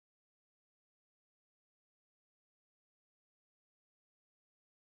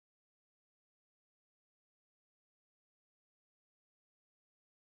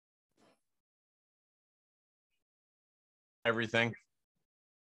everything.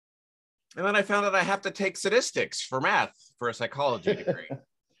 And then I found out I have to take statistics for math for a psychology degree.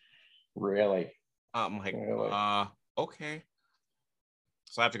 Really? I'm like, really? Okay.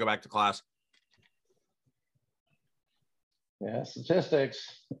 So I have to go back to class. Yeah, statistics.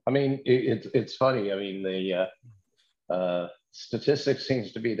 I mean, it's funny. I mean, the statistics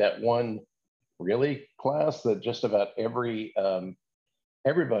seems to be that one really class that just about everybody,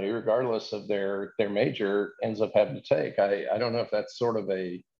 regardless of their major, ends up having to take. I don't know if that's sort of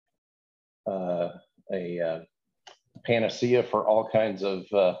a panacea for all kinds of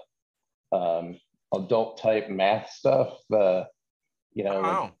adult type math stuff. Maybe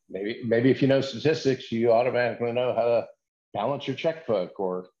if you know statistics, you automatically know how to balance your checkbook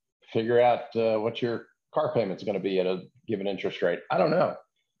or figure out what your car payment's going to be at a given interest rate. I don't know,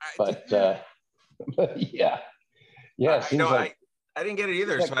 but yeah. I didn't get it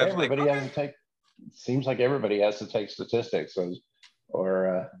either. So everybody has to take. Seems like everybody has to take statistics,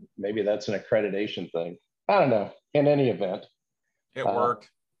 or maybe that's an accreditation thing. I don't know. In any event, it worked.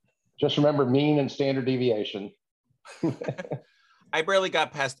 Just remember mean and standard deviation. I barely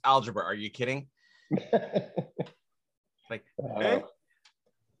got past algebra. Are you kidding? Like, hey?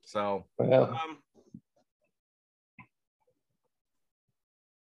 So,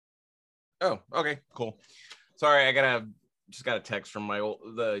 oh, okay, cool. Sorry, I just got a text from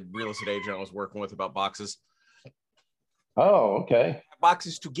the real estate agent I was working with about boxes. Oh, okay.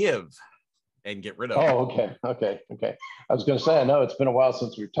 Boxes to give and get rid of. Oh, okay. I was going to say, I know it's been a while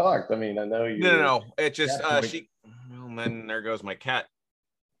since we've talked. I mean, I know you. No. It just and then there goes my cat.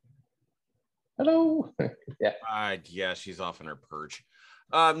 Hello. Yeah. Yeah, she's off in her perch.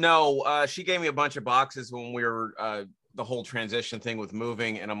 No, she gave me a bunch of boxes when we were the whole transition thing with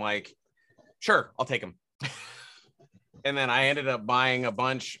moving, and I'm like, sure, I'll take them. And then I ended up buying a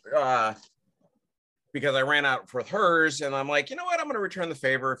bunch because I ran out for hers, and I'm like, you know what? I'm going to return the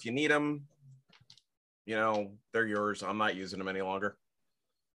favor. If you need them, they're yours. I'm not using them any longer.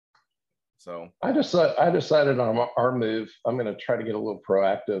 So I decided on our move. I'm going to try to get a little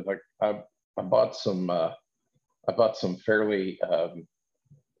proactive. I bought some fairly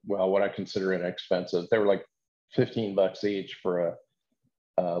what I consider inexpensive. They were like $15 each for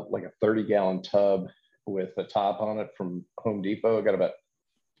like a 30-gallon tub with a top on it from Home Depot. I got about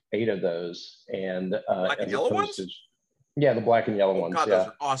 8 of those, and black and yellow ones. Yeah, the black and yellow ones. God, those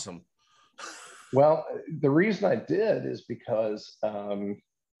are awesome. Well, the reason I did is because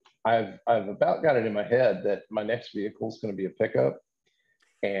I've about got it in my head that my next vehicle is going to be a pickup,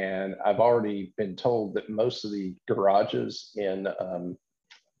 and I've already been told that most of the garages in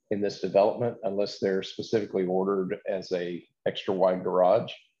this development, unless they're specifically ordered as a extra wide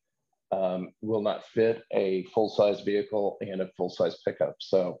garage, will not fit a full-size vehicle and a full-size pickup.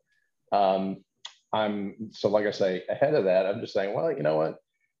 So like I say, ahead of that, I'm just saying, well, you know what?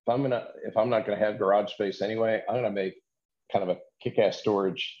 If I'm not gonna have garage space anyway, I'm gonna make kind of a kick-ass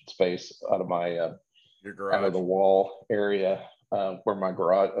storage space out of my your garage, out of the wall area where my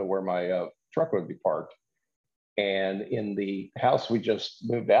truck would be parked. And in the house we just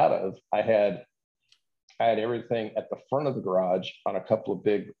moved out of, I had everything at the front of the garage on a couple of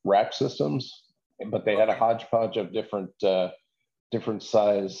big rack systems, but they had a hodgepodge of different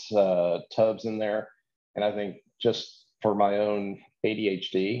size tubs in there. And I think just for my own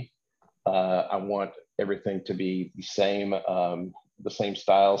ADHD, I want everything to be the same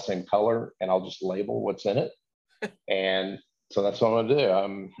style, same color, and I'll just label what's in it. And so that's what I'm gonna do.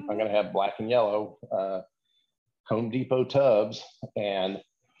 I'm gonna have black and yellow Home Depot tubs, and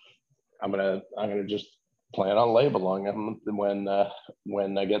I'm gonna just plan on labeling them when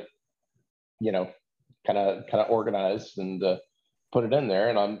I get kind of organized and put it in there.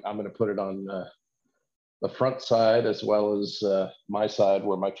 And I'm going to put it on the front side as well as my side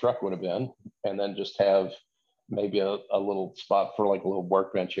where my truck would have been, and then just have maybe a little spot for like a little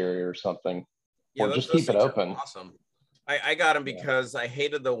workbench area or something, or just keep it open. Awesome. I got them because I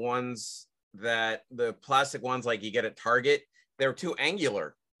hated the ones the plastic ones like you get at Target. They're too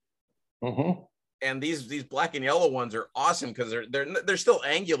angular. Mm-hmm. And these black and yellow ones are awesome because they're still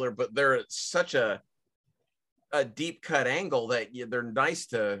angular, but they're such a deep cut angle that they're nice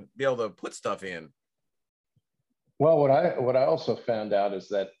to be able to put stuff in. Well, what I also found out is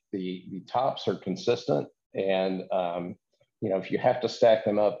that the tops are consistent, and if you have to stack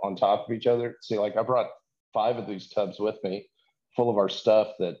them up on top of each other. See, like I brought 5 of these tubs with me, full of our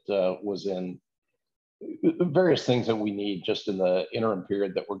stuff that was in various things that we need just in the interim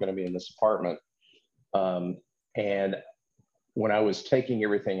period that we're going to be in this apartment. And when I was taking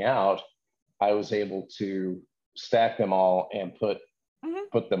everything out, I was able to stack them all and put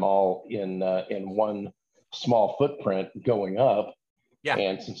them all in one small footprint going up. Yeah.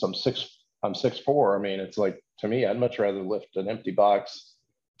 And since I'm 6'4", I mean, it's like, to me, I'd much rather lift an empty box,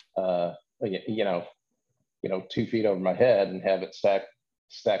 you know, 2 feet over my head and have it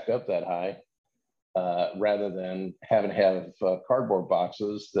stacked up that high, rather than having to have cardboard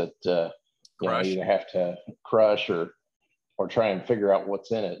boxes that either have to crush or try and figure out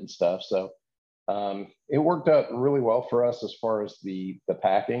what's in it and stuff. So it worked out really well for us as far as the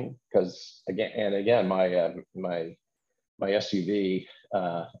packing, because again, my SUV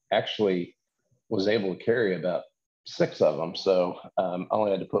actually was able to carry about 6 of them. So I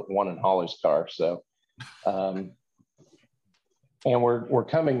only had to put one in Holly's car. So, and we're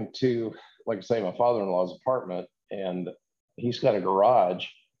coming to, like I say, my father-in-law's apartment, and he's got a garage,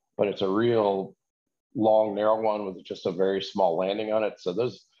 but it's a real long, narrow one with just a very small landing on it. So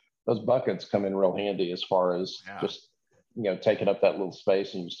those buckets come in real handy as far as just, taking up that little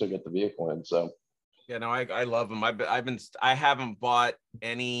space, and you still get the vehicle in. So yeah, no, I love them. I haven't bought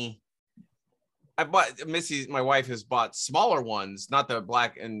any. I bought Missy, my wife, has bought smaller ones, not the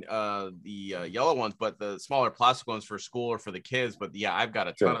black and the yellow ones, but the smaller plastic ones for school or for the kids. But yeah, I've got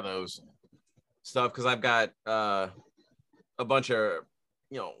a ton of those stuff, because I've got a bunch of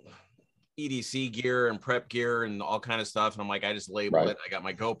EDC gear and prep gear and all kind of stuff. And I'm like, I just labeled it. I got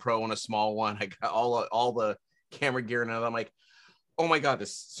my GoPro in a small one. I got all the camera gear, and I'm like, oh my God, this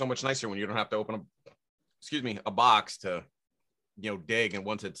is so much nicer when you don't have to open a box to dig. And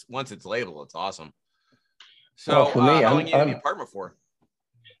once it's labeled, it's awesome. So for me, how long you in the apartment for?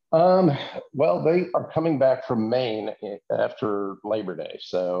 Well, they are coming back from Maine after Labor Day,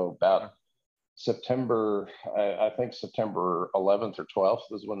 so about September, I think September 11th or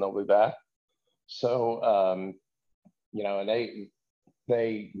 12th is when they'll be back. So and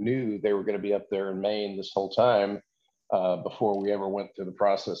they knew they were going to be up there in Maine this whole time, before we ever went through the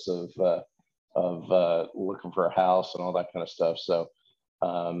process of looking for a house and all that kind of stuff. So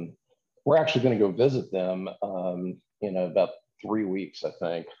we're actually going to go visit them in about 3 weeks, I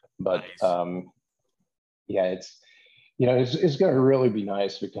think. But nice. It's going to really be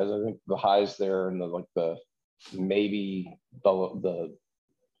nice, because I think the highs there in the maybe the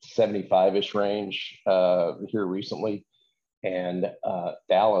 75-ish range here recently, and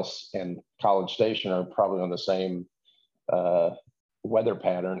Dallas and College Station are probably on the same weather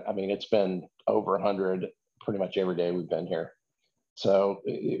pattern. I mean, it's been over 100 pretty much every day we've been here. So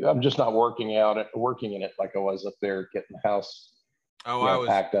I'm just not working in it like I was up there, getting the house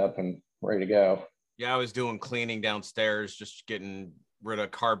packed up and ready to go. Yeah, I was doing cleaning downstairs, just getting rid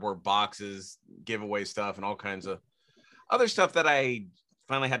of cardboard boxes, giveaway stuff, and all kinds of other stuff that I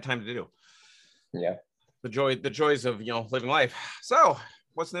finally had time to do. Yeah. The joys of living life. So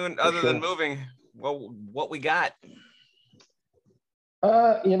what's new other than moving? Well, what we got?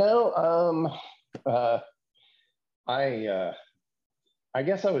 I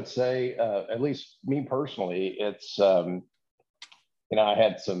guess I would say, at least me personally, it's I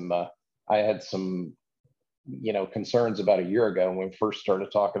had some concerns about a year ago when we first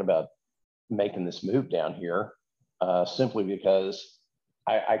started talking about making this move down here, simply because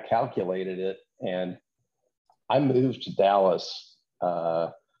I calculated it, and I moved to Dallas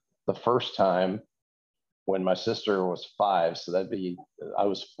the first time when my sister was 5. So I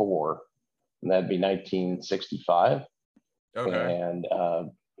was 4, and that'd be 1965. Okay. And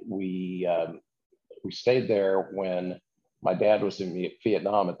we stayed there when my dad was in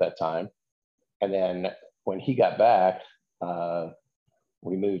Vietnam at that time. And then when he got back,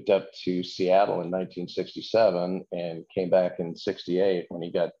 we moved up to Seattle in 1967 and came back in 68 when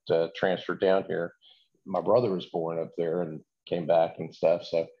he got transferred down here. My brother was born up there and came back and stuff.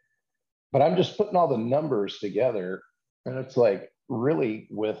 So, but I'm just putting all the numbers together, and it's like, really,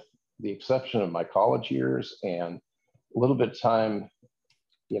 with the exception of my college years and a little bit of time,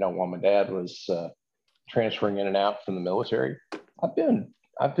 while my dad was transferring in and out from the military, I've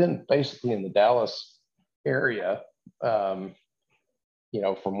been basically in the Dallas area, from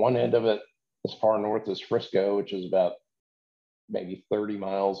one end of it as far north as Frisco, which is about maybe 30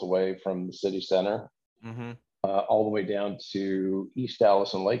 miles away from the city center, all the way down to East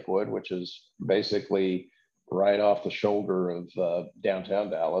Dallas and Lakewood, which is basically right off the shoulder of downtown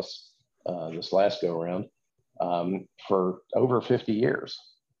Dallas, this last go around, for over 50 years.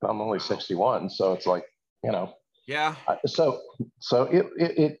 I'm only 61, so it's like, yeah. So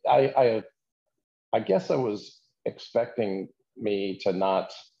I guess I was expecting me to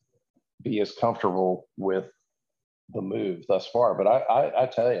not be as comfortable with the move thus far, but I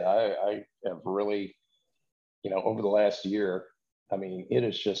tell you, I have really, over the last year, I mean, it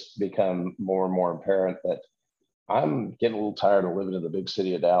has just become more and more apparent that I'm getting a little tired of living in the big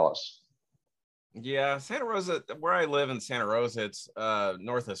city of Dallas. Yeah, Santa Rosa, where I live in Santa Rosa, it's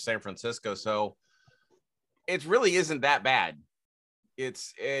north of San Francisco, so it really isn't that bad.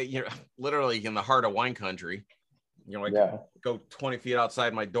 It's literally in the heart of wine country. I could go 20 feet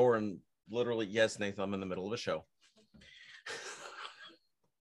outside my door and literally, yes, Nathan, I'm in the middle of a show.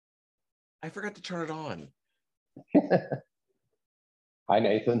 I forgot to turn it on. Hi,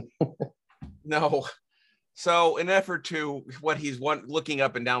 Nathan. No. So, in effort to what he's looking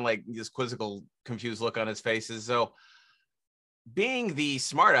up and down, like this quizzical, confused look on his face is so. Being the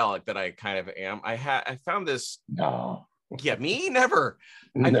smart aleck that I kind of am, I found this. No. Yeah, me never.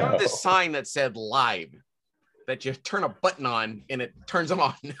 No. I found this sign that said live, that you turn a button on and it turns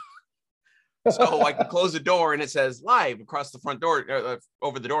on. So I can close the door and it says live across the front door,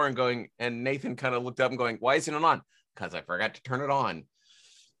 over the door, and Nathan kind of looked up and going, why isn't it on? Because I forgot to turn it on.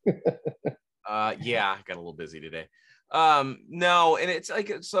 Yeah, I got a little busy today. No, and it's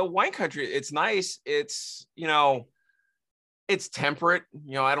like, so wine country, it's nice. It's, it's temperate.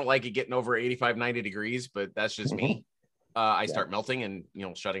 I don't like it getting over 85, 90 degrees, but that's just me. I start melting and,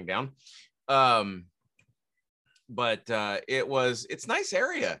 shutting down. But it's nice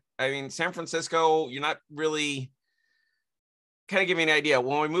area. I mean, San Francisco, you're not really, kind of give me an idea.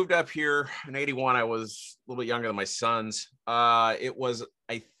 When we moved up here in 81, I was a little bit younger than my sons. It was,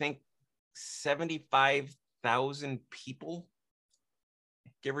 I think, 75,000 people,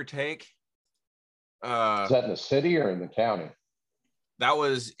 give or take. Is that in the city or in the county? That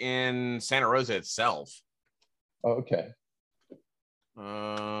was in Santa Rosa itself. Oh, okay.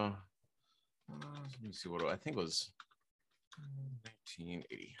 Let me see what I think it was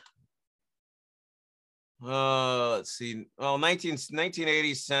 1980. Let's see. Well,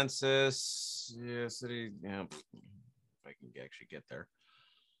 1980 census. Yeah, city. Yeah, if I can actually get there.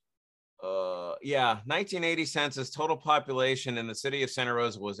 1980 census, total population in the city of Santa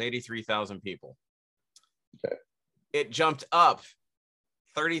Rosa was 83,000 people. Okay. It jumped up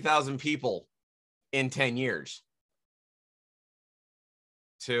 30,000 people in 10 years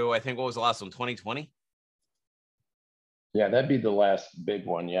to, I think, what was the last one, 2020? Yeah, that'd be the last big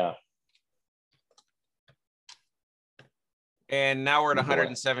one. Yeah. And now we're at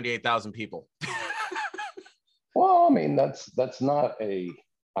 178,000 people. Well, I mean, that's not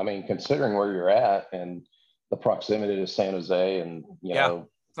considering where you're at and the proximity to San Jose and, San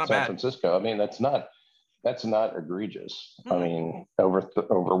Francisco, I mean, that's not egregious. I mean, over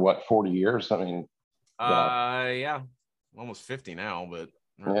what, 40 years? I mean, yeah, almost 50 now, but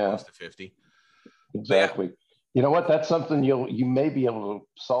close to 50. Exactly. You know what? That's something you may be able to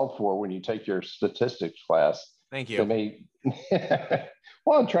solve for when you take your statistics class. Thank you.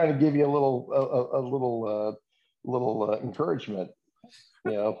 Well, I'm trying to give you a little encouragement.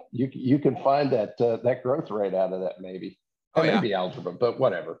 You can find that growth rate out of that maybe. Maybe algebra, but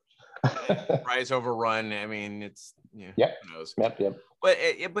whatever. Rise over run. I mean, it's who knows. Yep. But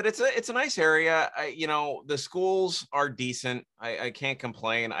it's a nice area. The schools are decent. I can't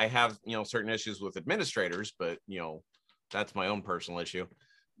complain. I have certain issues with administrators, but that's my own personal issue.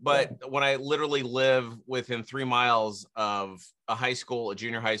 But when I literally live within 3 miles of a high school, a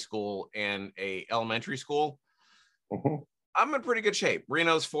junior high school, and a elementary school, I'm in pretty good shape.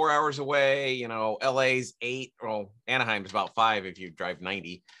 Reno's 4 hours away. LA's 8. Well, Anaheim's about 5 if you drive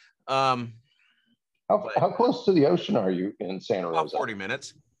 90. How close to the ocean are you in Santa Rosa? About 40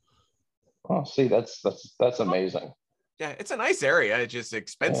 minutes. Oh, see, that's amazing. Yeah, it's a nice area. It's just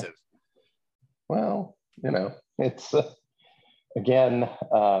expensive. Yeah. Well, it's again,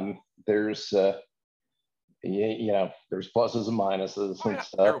 there's there's pluses and minuses and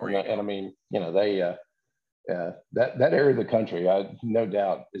stuff, and I mean, they that area of the country, no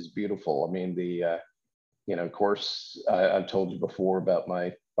doubt, is beautiful. I mean, of course, I've told you before about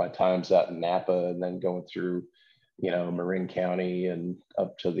my times out in Napa, and then going through, Marin County and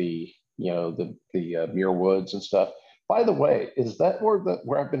up to the Muir Woods and stuff. By the way, is that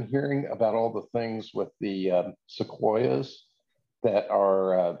where I've been hearing about all the things with the sequoias that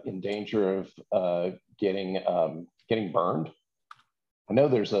are in danger of getting burned? I know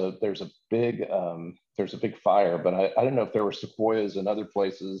there's a big fire, but I don't know if there were sequoias in other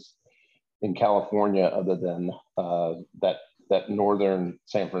places in California other than that northern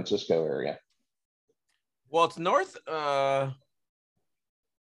San Francisco area. Well, it's north.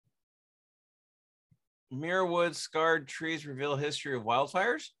 Muir Woods scarred trees reveal history of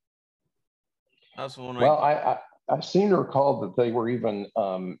wildfires. That's one. Well, I seem to recall that they were even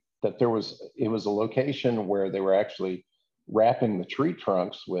that it was a location where they were actually wrapping the tree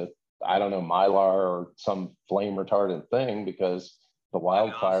trunks with, I don't know, mylar or some flame retardant thing because the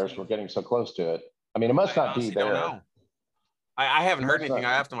wildfires were getting so close to it. I mean, it must not be there. I haven't heard anything.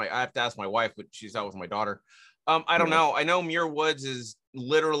 Not, I have to ask my wife, but she's out with my daughter. I don't yeah. know. I know Muir Woods is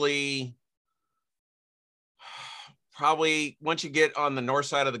literally probably once you get on the north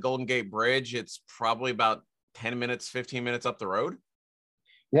side of the Golden Gate Bridge, it's probably about 10 minutes, 15 minutes up the road.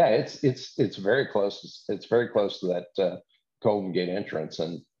 Yeah, it's very close. It's very close to that Golden Gate entrance,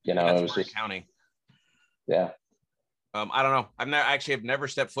 and you know, Yeah, it it's was Murray just County. yeah. I don't know. I've never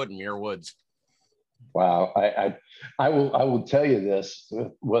stepped foot in Muir Woods. Wow. I will tell you this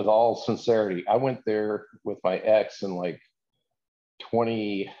with all sincerity. I went there with my ex in like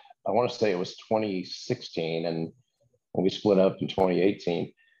 20, I want to say it was 2016, and we split up in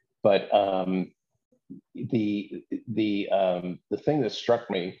 2018. But the thing that struck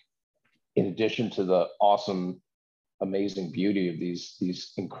me, in addition to the awesome, amazing beauty of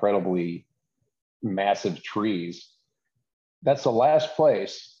these incredibly massive trees, that's the last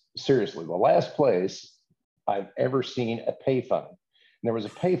place, seriously, the last place I've ever seen a payphone. And there was a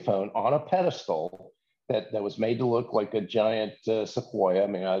payphone on a pedestal that was made to look like a giant sequoia. I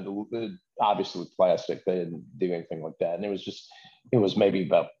mean, obviously with plastic, they didn't do anything like that. And it was maybe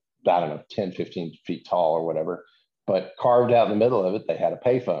about, I don't know, 10, 15 feet tall or whatever. But carved out in the middle of it, they had a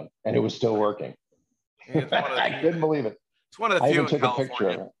payphone and it was still working. I couldn't believe it. It's one of the I few even in took California. a picture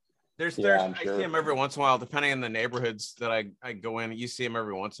of it. There's I'm I sure. see them every once in a while, depending on the neighborhoods that I go in. You see them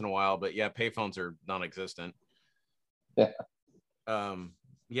every once in a while, but yeah, payphones are non-existent. Yeah.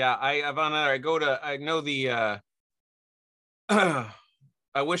 Yeah, I know the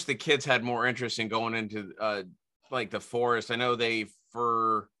I wish the kids had more interest in going into like the forest. I know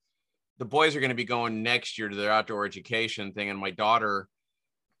for the boys are going to be going next year to their outdoor education thing, and my daughter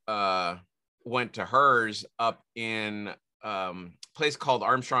went to hers up in place called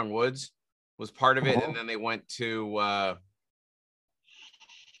Armstrong Woods was part of it, and then they went to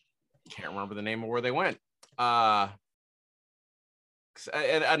can't remember the name of where they went.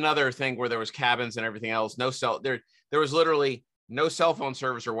 Another thing where there was cabins and everything else. There was literally no cell phone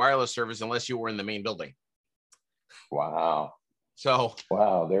service or wireless service unless you were in the main building. Wow. So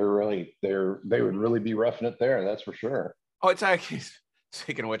wow, they would really be roughing it there. That's for sure. Oh, it's actually,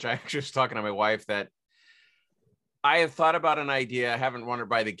 speaking of which, I actually was talking to my wife that I have thought about an idea. I haven't run it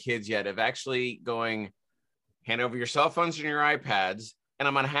by the kids yet of actually going, hand over your cell phones and your iPads, and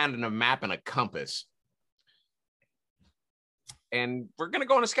I'm going to hand them a map and a compass. And we're going to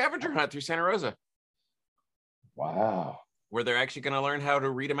go on a scavenger hunt through Santa Rosa. Wow. Where they're actually going to learn how to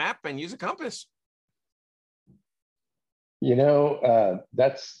read a map and use a compass. You know,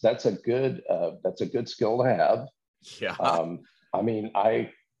 that's a good skill to have. Yeah. I mean,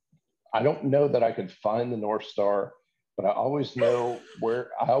 I don't know that I could find the North Star, but I always know where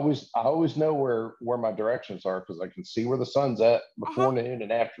where my directions are because I can see where the sun's at before noon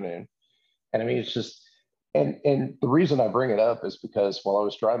and afternoon. And I mean, it's just and the reason I bring it up is because while I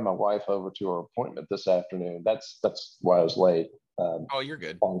was driving my wife over to her appointment this afternoon, that's why I was late. Oh, you're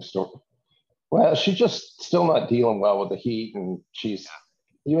good. Long story. Well, she's just still not dealing well with the heat, and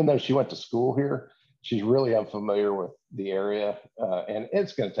even though she went to school here, she's really unfamiliar with the area, and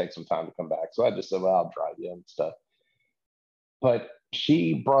it's going to take some time to come back. So I just said, "Well, I'll drive you and stuff." But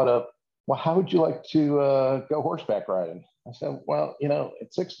she brought up, "Well, how would you like to go horseback riding?" I said, "Well, you know,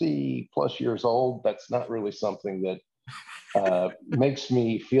 at 60 plus years old, that's not really something that makes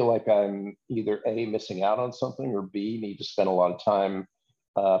me feel like I'm either A, missing out on something, or B, need to spend a lot of time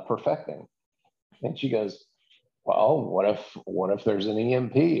perfecting." And she goes, "Well, what if there's an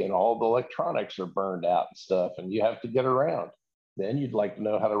EMP and all the electronics are burned out and stuff, and you have to get around? Then you'd like to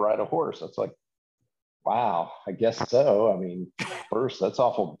know how to ride a horse." It's like, wow, I guess so. I mean, first, that's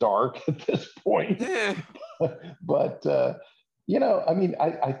awful dark at this point. But you know, I mean,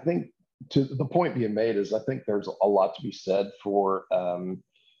 I think to the point being made is I think there's a lot to be said for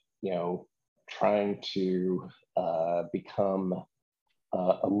you know, trying to become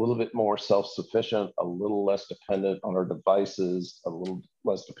a little bit more self-sufficient, a little less dependent on our devices, a little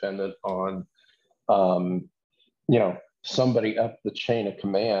less dependent on, you know, somebody up the chain of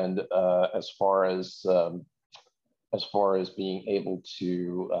command as far as being able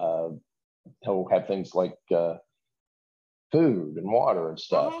to have things like food and water and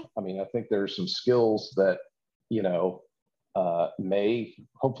stuff. I mean, I think there's some skills that, you know, may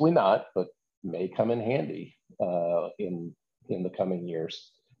hopefully not, but may come in handy in the coming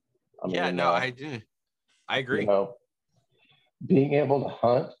years. I mean, yeah, no, I do. I agree. You know, being able to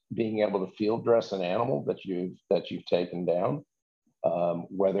hunt, being able to field dress an animal that you've taken down,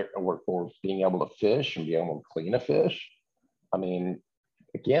 whether or being able to fish and be able to clean a fish. I mean,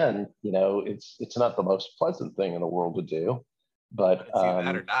 again, you know, it's not the most pleasant thing in the world to do, but it's either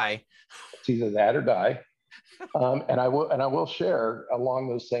that or die. It's either that or die. And I will share along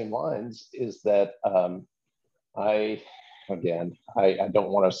those same lines is that I, again, I don't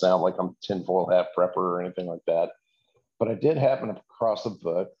want to sound like I'm tinfoil hat prepper or anything like that, but I did happen across a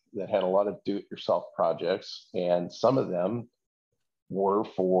book that had a lot of do-it-yourself projects, and some of them were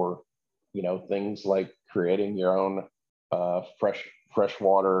for, things like creating your own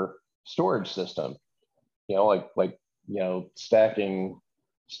freshwater storage system.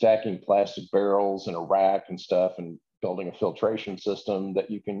 Stacking plastic barrels in a rack and stuff, and building a filtration system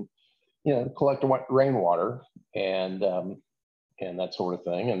that you can, collect rainwater and that sort of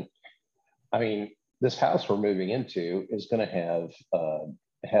thing. And I mean, this house we're moving into is going to have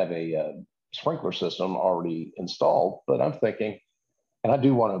a sprinkler system already installed. But I'm thinking, and I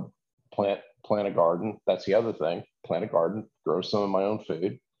do want to plant a garden. That's the other thing. Plant a garden, grow some of my own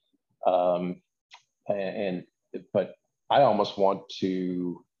food, um, and but I almost want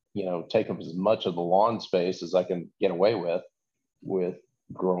to, take up as much of the lawn space as I can get away with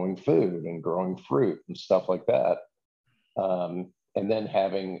growing food and growing fruit and stuff like that. And then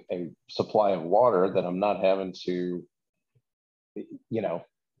having a supply of water that I'm not having to, you know,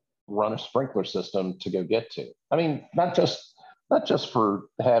 run a sprinkler system to go get to. I mean, not just for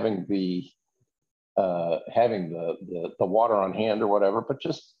having the water on hand or whatever, but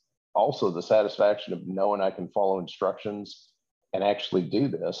just also the satisfaction of knowing I can follow instructions and actually do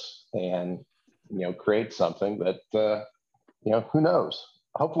this and, create something that, who knows?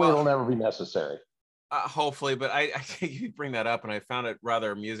 Hopefully it'll never be necessary. Hopefully, but I think you bring that up, and I found it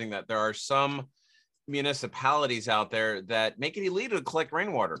rather amusing that there are some municipalities out there that make it illegal to collect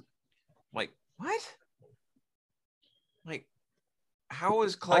rainwater. I'm like, what? Like, how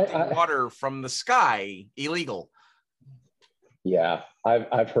is collecting water from the sky illegal? Yeah,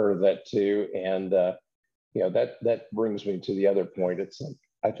 I've heard of that too, and that brings me to the other point. It's like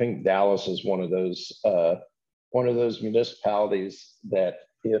I think Dallas is one of those municipalities that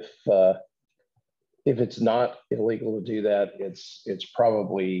if it's not illegal to do that, it's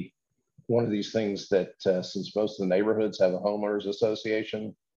probably one of these things that since most of the neighborhoods have a homeowners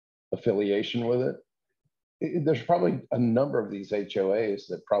association affiliation with it, there's probably a number of these HOAs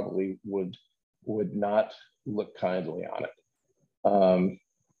that probably would not look kindly on it.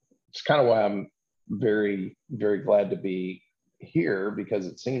 It's kind of why I'm very, very glad to be here, because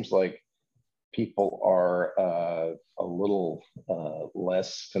it seems like people are a little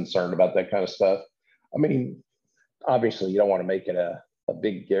less concerned about that kind of stuff. I mean, obviously, you don't want to make it a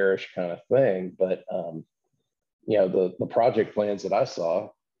big garish kind of thing, but the project plans that I saw,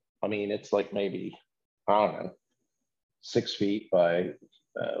 I mean, it's like maybe, I don't know, 6 feet by,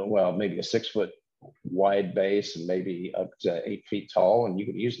 maybe a 6 foot wide base and maybe up to 8 feet tall, and you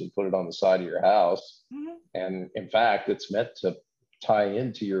could easily put it on the side of your house. Mm-hmm. And in fact, it's meant to tie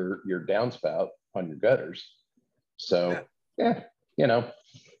into your downspout on your gutters. So yeah,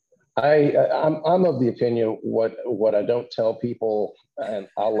 I'm of the opinion what I don't tell people, and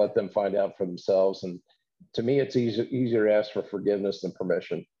I'll let them find out for themselves. And to me, it's easier to ask for forgiveness than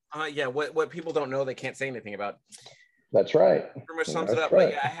permission. What people don't know, they can't say anything about. That's right. Pretty much sums it up.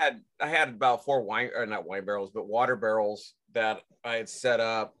 Right. But yeah, I had about 4 not wine barrels, but water barrels that I had set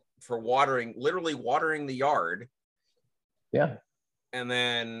up for watering, literally watering the yard. Yeah. And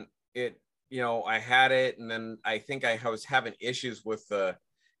then I had it, and then I think I was having issues with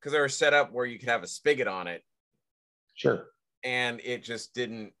because they were set up where you could have a spigot on it. Sure. And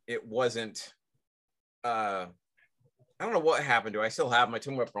it wasn't, I don't know what happened to it. I still have them. I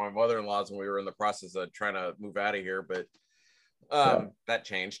took them up from my mother-in-law's when we were in the process of trying to move out of here, but that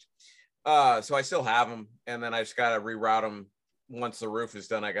changed. So I still have them, and then I just got to reroute them. Once the roof is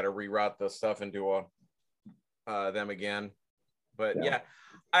done, I got to reroute the stuff into them again. But yeah,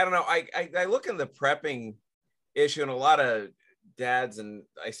 I don't know. I look in the prepping issue, and a lot of dads and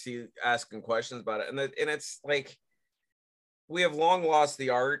I see asking questions about it, and it's like we have long lost the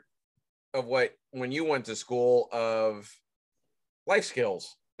art of what when you went to school of life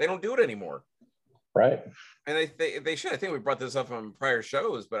skills. They don't do it anymore, right? And they should. I think we brought this up on prior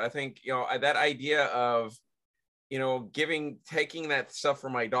shows, but I think that idea of taking that stuff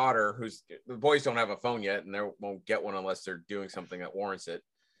from my daughter, the boys don't have a phone yet, and they won't get one unless they're doing something that warrants it.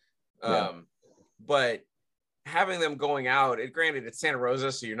 But having them going out, granted it's Santa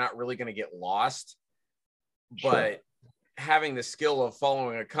Rosa, so you're not really going to get lost, but having the skill of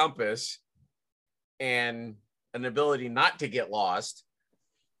following a compass and an ability not to get lost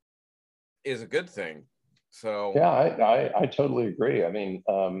is a good thing. So yeah, I totally agree. I mean,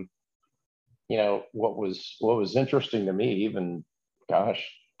 what was interesting to me, even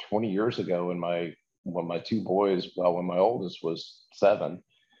 20 years ago when my 2 boys, when my oldest was 7,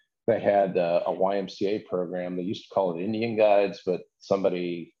 they had a YMCA program. They used to call it Indian Guides, but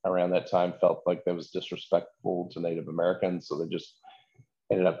somebody around that time felt like that was disrespectful to Native Americans, so they just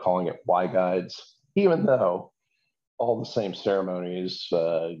ended up calling it Y Guides, even though all the same ceremonies,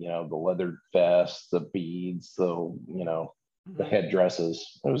 the leather vest, the beads, the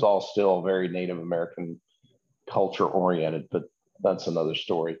headdresses, it was all still very Native American culture oriented, but that's another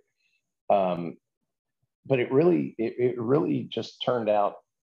story. But it really just turned out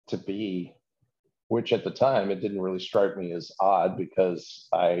to be, which at the time it didn't really strike me as odd because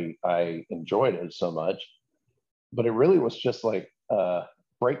I enjoyed it so much, but it really was just like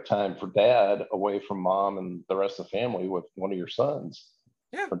break time for dad away from mom and the rest of the family with one of your sons,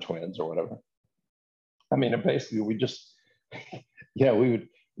 Yeah. or twins or whatever. I mean, basically we just,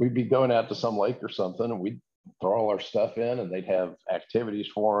 we'd be going out to some lake or something, and we'd throw all our stuff in, and they'd have activities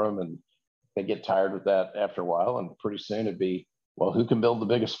for them, and they get tired with that after a while, and pretty soon it'd be, well, who can build the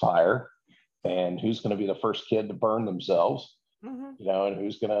biggest fire, and who's going to be the first kid to burn themselves, and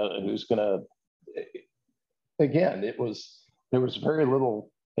who's gonna. Again, there was very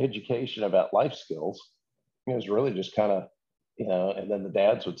little education about life skills. It was really just kind of, and then the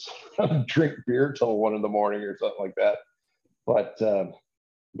dads would drink beer till 1 a.m. or something like that. But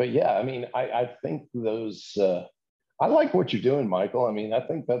yeah, I mean, I think those. I like what you're doing, Michael. I mean, I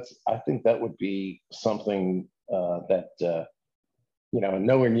think that would be something that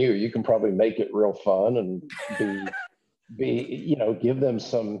knowing you can probably make it real fun and give them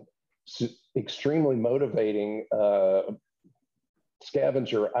some extremely motivating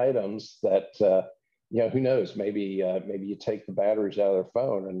scavenger items that who knows, maybe you take the batteries out of their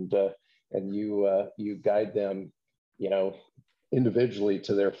phone and you guide them individually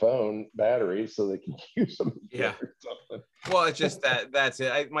to their phone batteries so they can use them. Yeah. Well, it's just that's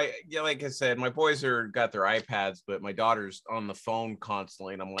it. Like I said, my boys got their iPads, but my daughter's on the phone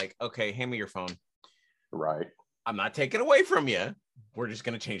constantly, and I'm like, okay, hand me your phone. Right. I'm not taking away from you. We're just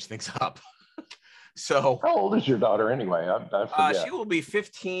going to change things up. So how old is your daughter anyway? I forget. She will be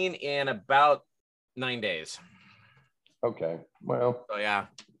 15 in about 9 days. Okay. Well. So yeah.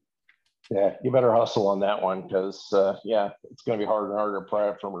 Yeah, you better hustle on that one because it's going to be harder and harder to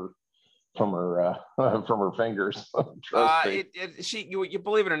pry from her fingers. You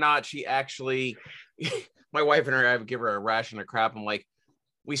believe it or not, she actually, my wife and I would give her a ration of crap. I'm like,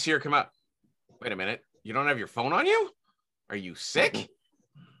 we see her come out. Wait a minute, you don't have your phone on you? Are you sick?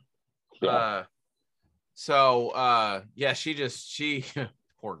 Yeah. She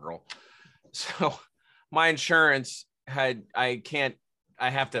poor girl. So my insurance I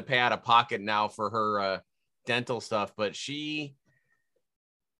have to pay out of pocket now for her dental stuff, but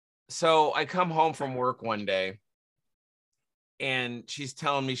so I come home from work one day and she's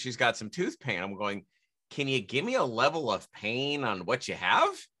telling me she's got some tooth pain. I'm going, can you give me a level of pain on what you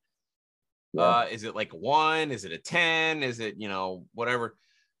have? Yeah. Is it like 1? Is it a 10? Is it, whatever?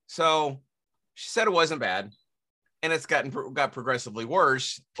 So she said it wasn't bad, and it's got progressively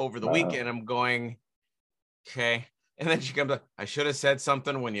worse over the weekend. I'm going, okay. And then she comes up, I should have said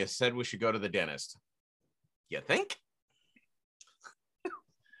something when you said we should go to the dentist. You think?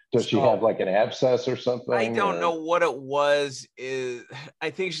 Does she have like an abscess or something? I don't know what it was. I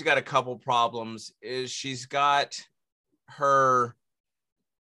think she's got a couple problems. She's got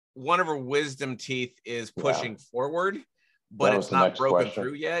one of her wisdom teeth is pushing forward, but it's not broken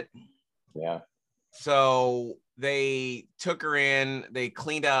through yet. Yeah. So they took her in, they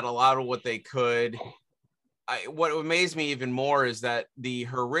cleaned out a lot of what they could. What amazed me even more is that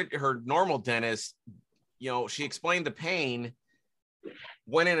her normal dentist, she explained the pain,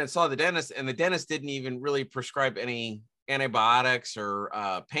 went in and saw the dentist, and the dentist didn't even really prescribe any antibiotics or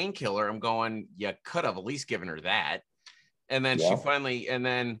painkiller. I'm going, you could have at least given her that. And then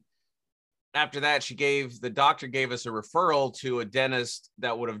after that, the doctor gave us a referral to a dentist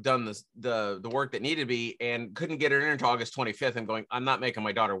that would have done the work that needed to be, and couldn't get her in until August 25th. I'm going, I'm not making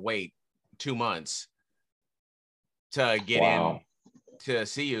my daughter wait 2 months to get in to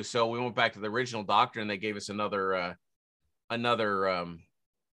see you. So we went back to the original doctor, and they gave us another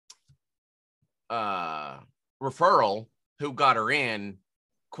referral who got her in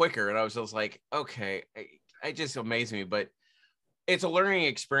quicker. And I was just like, okay, it just amazed me, but it's a learning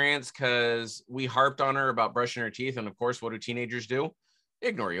experience because we harped on her about brushing her teeth. And of course, what do teenagers do?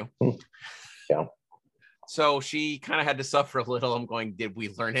 Ignore you. Yeah. So she kind of had to suffer a little. I'm going, did we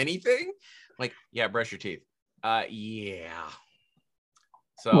learn anything? Like, yeah, brush your teeth. Yeah.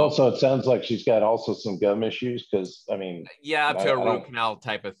 So it sounds like she's got also some gum issues because up to a root canal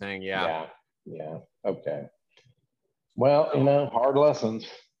type of thing. Yeah. Okay. Well, hard lessons.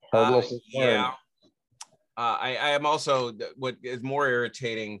 Hard lessons learned. I am also, what is more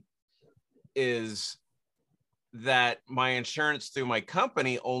irritating is that my insurance through my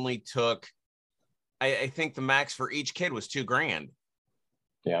company only took, I think the max for each kid was $2,000.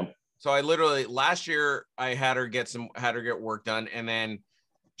 Yeah. So I literally last year I had her get work done, and then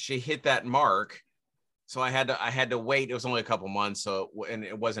she hit that mark. So I had to wait. It was only a couple months. And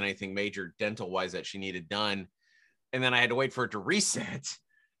it wasn't anything major dental wise that she needed done. And then I had to wait for it to reset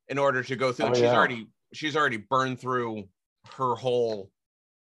in order to go through. And she's already burned through her whole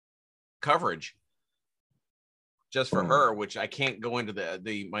coverage just for her, which I can't go into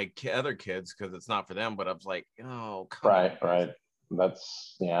my other kids because it's not for them. But I was like, oh, come on. Right.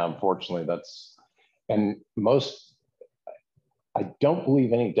 That's, unfortunately I don't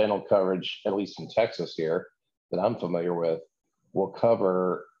believe any dental coverage, at least in Texas here, that I'm familiar with, will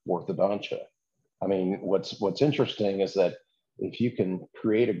cover orthodontia. I mean, what's interesting is that if you can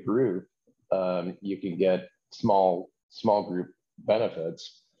create a group, you can get small group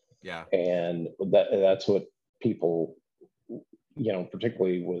benefits. Yeah. And that's what people,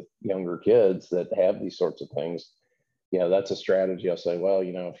 particularly with younger kids that have these sorts of things, that's a strategy. I'll say, well,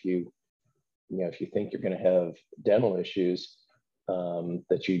 if you think you're going to have dental issues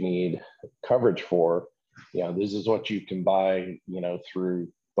that you need coverage for, this is what you can buy, through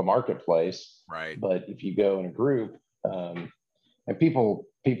the marketplace. Right. But if you go in a group, and people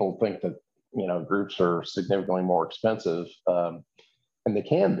think that, groups are significantly more expensive, and they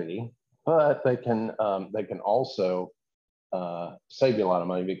can be, but they can also save you a lot of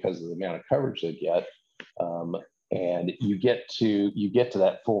money because of the amount of coverage they get. And you get to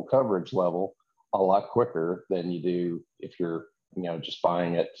that full coverage level a lot quicker than you do if you're, just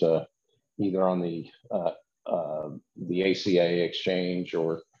buying it either on the ACA exchange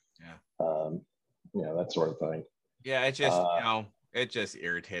or, that sort of thing. Yeah, it's just, it's just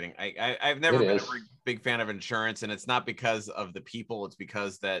irritating. I've never been a big fan of insurance, and it's not because of the people. It's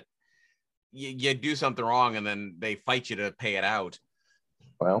because that you do something wrong and then they fight you to pay it out.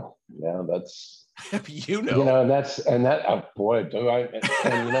 Well, yeah, that's, and boy, do I,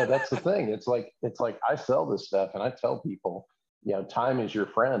 and that's the thing. It's like I sell this stuff and I tell people, time is your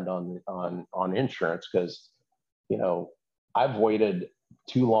friend on insurance, because, I've waited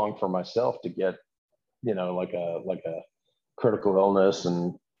too long for myself to get, like a critical illness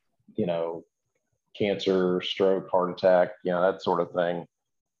and, cancer, stroke, heart attack, that sort of thing,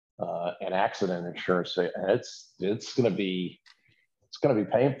 and accident insurance. And it's going to be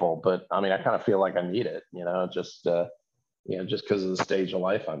painful, but I mean, I kind of feel like I need it, just because of the stage of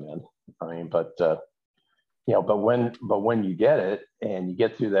life I'm in. I mean, but when you get it and you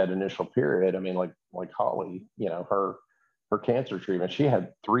get through that initial period, I mean, like Holly, her cancer treatment, she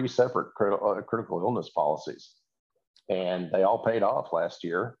had 3 separate critical illness policies, and they all paid off last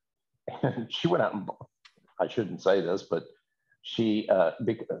year. And she went out and, I shouldn't say this, but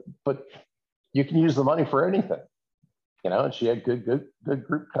but you can use the money for anything, and she had good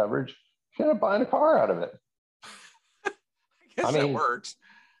group coverage. She ended up buying a car out of it. I guess that works.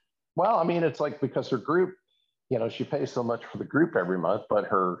 Well, I mean, it's like, because her group, she pays so much for the group every month, but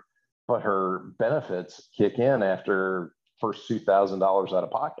her benefits kick in after first $2,000 out of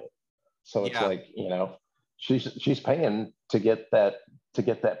pocket. So it's like, she's paying to get that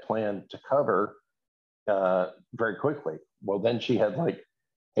plan to cover very quickly. Well, then she had like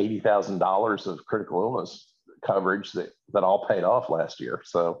 $80,000 of critical illness coverage that all paid off last year.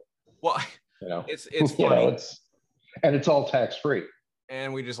 So, well, it's funny. It's all tax free.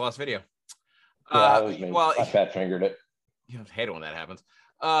 And we just lost video. That was me. Well, I fat fingered it. I hate it when that happens.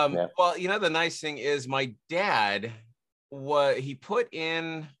 Well, the nice thing is my dad, he put in,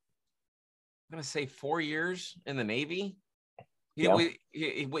 I'm going to say 4 years in the Navy. He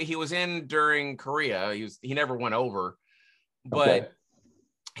was in during Korea. He never went over, but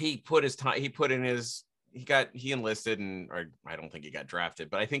he enlisted, or I don't think he got drafted,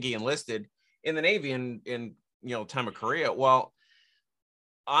 but I think he enlisted in the Navy in time of Korea. Well,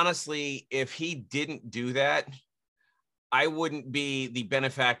 honestly, if he didn't do that, I wouldn't be the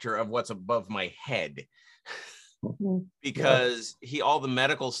benefactor of what's above my head, because all the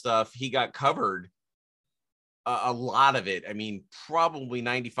medical stuff, he got covered, a lot of it. I mean, probably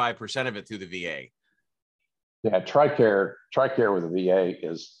 95% of it through the VA. Yeah, TRICARE with the VA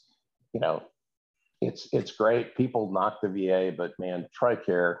is, it's great. People knock the VA, but man,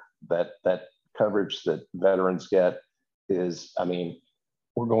 TRICARE, that coverage that veterans get is, I mean,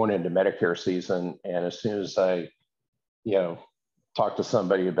 we're going into Medicare season, and as soon as I, talk to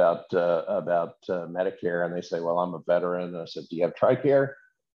somebody about Medicare, and they say, "Well, I'm a veteran," and I said, "Do you have TRICARE?"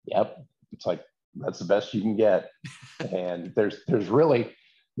 Yep. It's like, that's the best you can get. And there's really,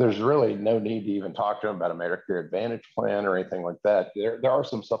 there's really no need to even talk to them about a Medicare Advantage plan or anything like that. There are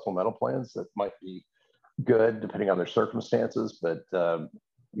some supplemental plans that might be good depending on their circumstances, but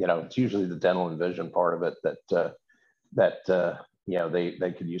it's usually the dental and vision part of it that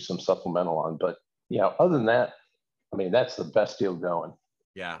they could use some supplemental on. But other than that, I mean, that's the best deal going.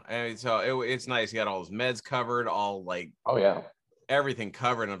 Yeah, and so it's nice. You got all those meds covered, all like, oh yeah, everything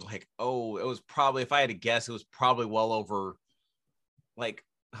covered. And I was like, oh, it was probably, if I had to guess, it was probably well over like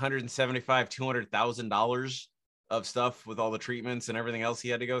 $175,000, $200,000 of stuff with all the treatments and everything else he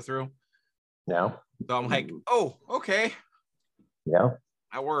had to go through. Yeah. So I'm like, oh, okay. Yeah.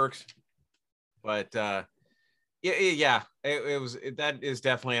 That works. But it was, that is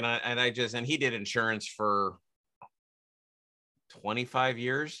definitely, and he did insurance for 25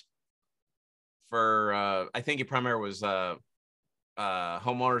 years for, I think he primarily was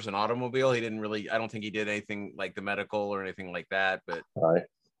homeowners and automobile. He didn't really, I don't think he did anything like the medical or anything like that, but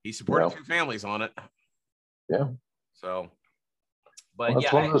he supported 2 families on it. Yeah. So, but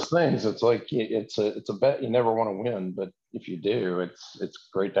it's one of those things. It's like, it's a bet you never want to win, but if you do, it's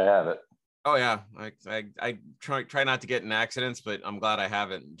great to have it. Oh yeah. I try not to get in accidents, but I'm glad I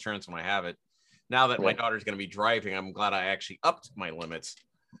have it, insurance when I have it. Now that my daughter's going to be driving, I'm glad I actually upped my limits.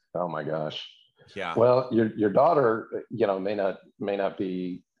 Oh my gosh. Yeah. Well, your daughter, may not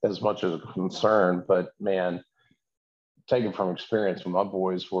be as much as a concern, but man, taking from experience, when my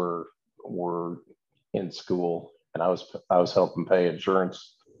boys were in school and I was helping pay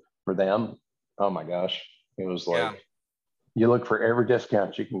insurance for them. Oh my gosh, it was like you look for every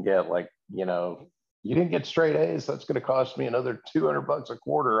discount you can get. Like, you didn't get straight A's, that's going to cost me another $200 a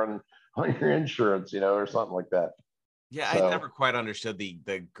quarter on your insurance, or something like that. Yeah, so, I never quite understood the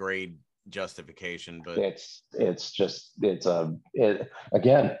grade justification, but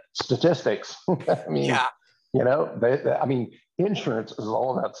again, statistics. I mean, I mean, insurance is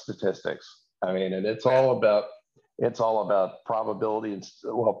all about statistics. I mean, and it's all about probability, and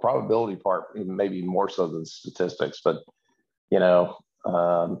probability part maybe more so than statistics, but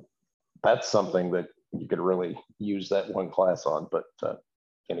that's something that you could really use that one class on. But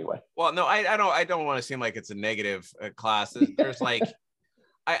anyway. Well, no, I don't want to seem like it's a negative class. There's like,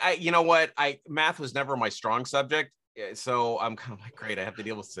 math was never my strong subject. So I'm kind of like, great, I have to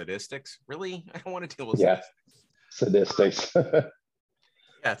deal with statistics. Really? I don't want to deal with statistics.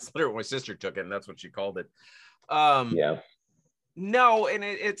 Yeah, it's literally my sister took it, and that's what she called it. No, and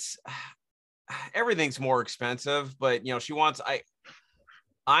it's everything's more expensive, but she wants,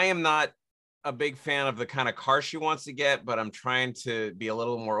 I am not a big fan of the kind of car she wants to get, but I'm trying to be a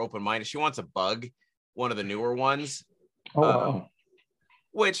little more open-minded. She wants a Bug, one of the newer ones.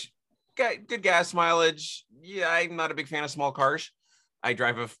 Which got good gas mileage. Yeah, I'm not a big fan of small cars. I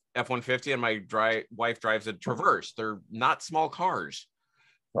drive a F-150 and my wife drives a Traverse. They're not small cars.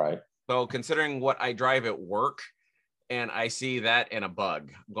 Right. So considering what I drive at work, and I see that in a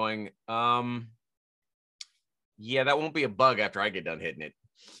Bug, I'm going, yeah, that won't be a Bug after I get done hitting it.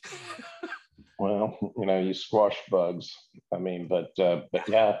 Well, you squash bugs. I mean, but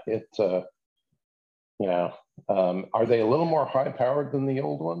yeah, are they a little more high powered than the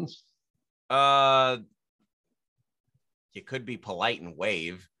old ones? You could be polite and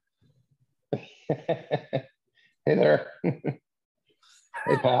wave. Hey there.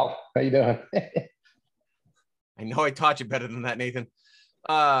 Hey pal, how you doing? I know I taught you better than that, Nathan.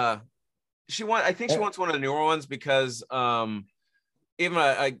 I think she wants one of the newer ones because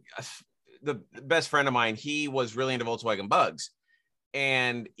even the best friend of mine, he was really into Volkswagen Bugs.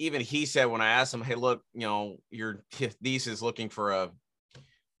 And even he said, when I asked him, hey, look, your niece is looking for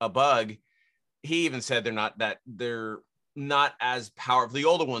a Bug. He even said they're not as powerful. The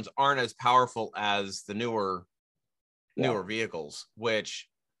older ones aren't as powerful as the newer vehicles, which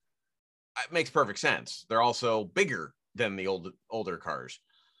makes perfect sense. They're also bigger than the older cars.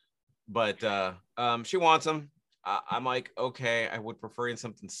 But she wants them. I'm like, okay, I would prefer in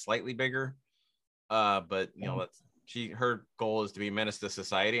something slightly bigger. But her goal is to be a menace to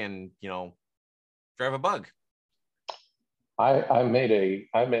society and drive a Bug. I made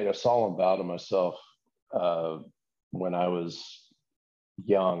a solemn vow to myself when I was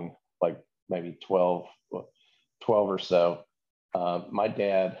young, like maybe 12 or so. My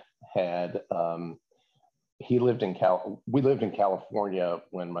dad had we lived in California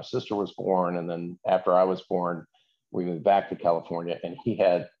when my sister was born, and then after I was born, we moved back to California, and he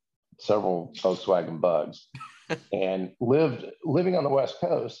had several Volkswagen Bugs. And living on the West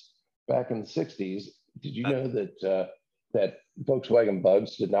Coast back in the 60s. Did you know that Volkswagen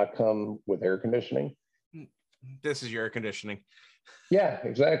Bugs did not come with air conditioning? This is your air conditioning. Yeah,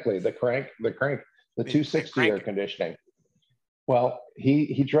 exactly. The 260 air conditioning. Well,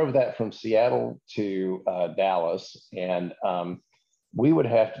 he drove that from Seattle to Dallas, and we would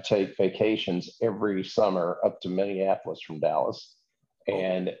have to take vacations every summer up to Minneapolis from Dallas,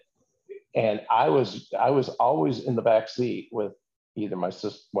 Oh, and I was always in the back seat with either my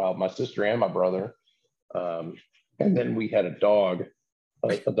sister and my brother, um, and then we had a dog,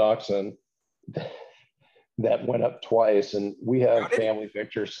 a dachshund that went up twice, and we have crowded? family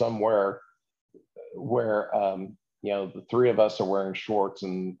pictures somewhere where the three of us are wearing shorts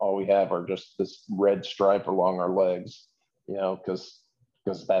and all we have are just this red stripe along our legs, because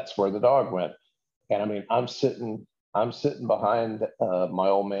that's where the dog went. And I mean, I'm sitting behind my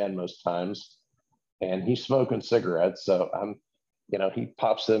old man most times, and he's smoking cigarettes. So he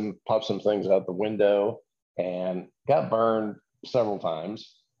pops some things out the window, and got burned several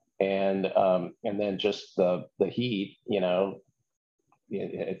times, and then just the heat,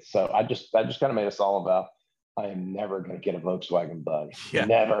 it's so I just kind of made us all about I am never going to get a Volkswagen Bug. Yeah.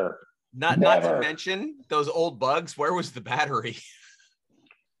 Never, Not to never. mention those old bugs. Where was the battery?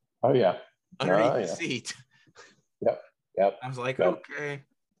 Oh yeah, Underneath oh the yeah, seat. yep, yep. I was like, Yep. okay.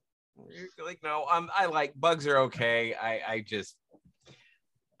 Like, no, I like bugs are okay.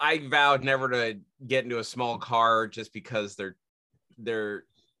 I vowed never to get into a small car just because they're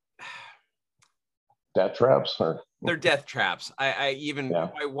Death traps, or they're death traps. I even yeah,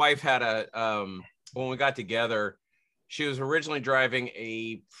 my wife had a when we got together, she was originally driving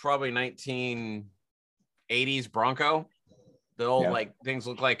a probably 1980s Bronco. The old yeah, like things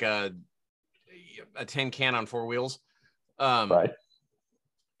look like a tin can on four wheels. Um, right.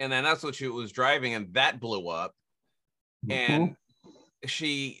 and then that's what she was driving, and that blew up. Mm-hmm. And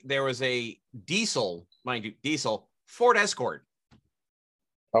there was a diesel, mind you, diesel Ford Escort.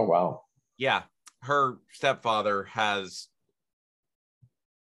 Oh wow. Yeah, her stepfather has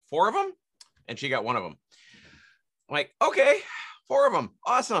four of them, and she got one of them. I'm like, okay, four of them,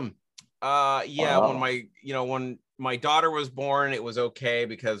 awesome. Yeah, Wow. when my daughter was born, it was okay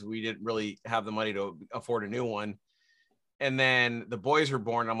because we didn't really have the money to afford a new one. And then the boys were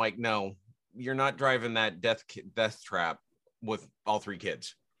born. I'm like, no, you're not driving that death trap with all three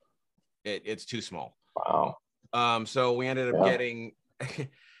kids. It's too small. Wow. So we ended up Yeah. getting,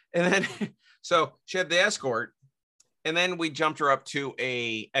 and then so she had the Escort, and then we jumped her up to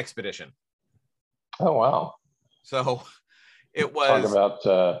a Expedition. Oh wow. So it Talk was, about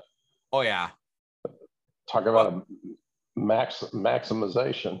oh yeah, talk well, about a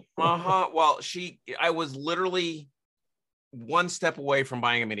maximization. well, I was literally one step away from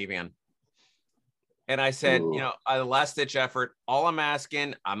buying a minivan. And I said, Ooh. a last ditch effort. All I'm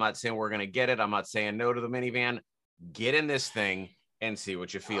asking, I'm not saying we're going to get it. I'm not saying no to the minivan. Get in this thing and see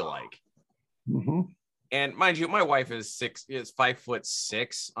what you feel like. Mm-hmm. And mind you, my wife is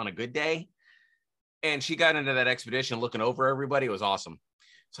 5'6" on a good day. And she got into that Expedition looking over everybody. It was awesome.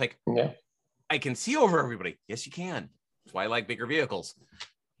 It's like, Yeah. I can see over everybody. Yes, you can. That's why I like bigger vehicles.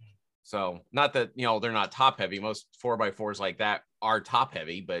 So not that, they're not top heavy. Most 4x4s like that are top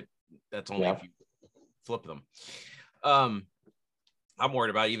heavy, but that's only Yeah. if you flip them. I'm worried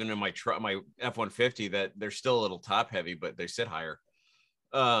about even in my truck, my F-150, that they're still a little top heavy, but they sit higher.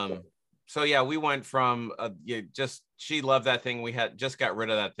 So yeah, we went from she loved that thing. We had just got rid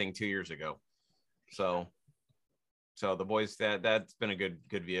of that thing 2 years ago. So the boys, that's been a good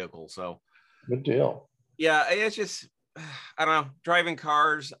vehicle. So Good deal. yeah, it's just, I don't know, driving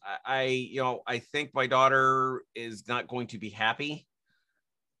cars. I think my daughter is not going to be happy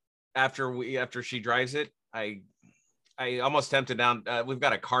after she drives it. I almost tempted down. We've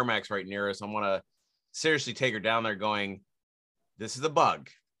got a CarMax right near us. I want to seriously take her down there going, this is a bug.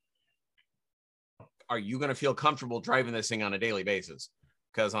 Are you going to feel comfortable driving this thing on a daily basis?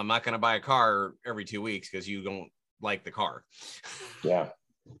 Because I'm not going to buy a car every 2 weeks because you don't like the car. Yeah.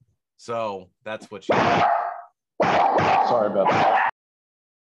 So that's what she. Sorry about that.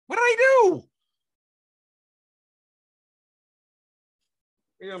 What did I do?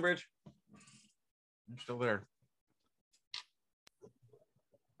 How you doing, Bridge? I'm still there.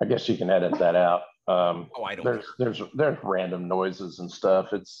 I guess you can edit that out. I don't there's random noises and stuff.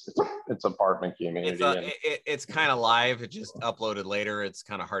 It's apartment community. It's kind of live. It just uploaded later. It's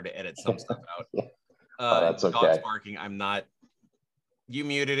kind of hard to edit some stuff out. That's okay. Dogs barking. I'm not. You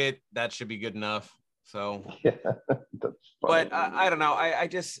muted it. That should be good enough. So, Yeah, but I don't know. I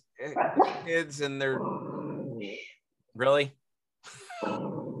just kids and they're really.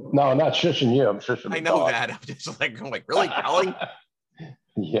 No, I'm not shushing you. I'm shushing the I know dog. that. I'm like really calling.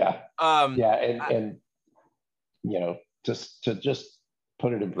 Yeah. Yeah, and just to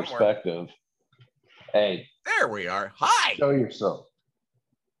put it in perspective. Hey, there we are. Hi. Show yourself.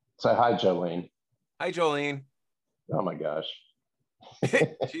 Say hi, Jolene. Hi, Jolene. Oh my gosh.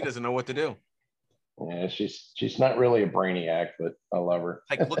 She doesn't know what to do. Yeah, she's not really a brainiac, but I love her.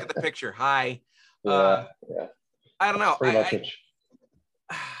 Like, look at the picture. Hi. Yeah, yeah. I don't know. Pretty much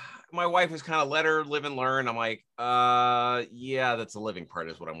what my wife has kind of let her live and learn. I'm like, yeah, that's the living part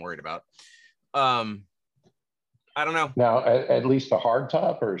is what I'm worried about. I don't know. Now, at least a hard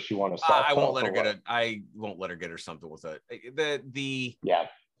top, or does she want a soft I won't top let her or get what? it. I won't let her get her something with it. Yeah.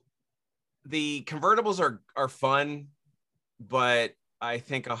 The convertibles are fun, but I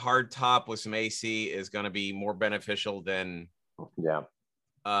think a hard top with some AC is going to be more beneficial than Yeah.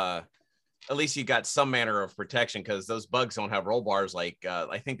 At least you got some manner of protection because those bugs don't have roll bars. Like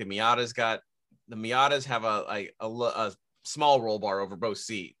I think the Miatas have a small roll bar over both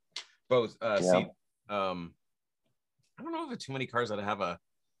seat. Seat. I don't know if there's too many cars that have a.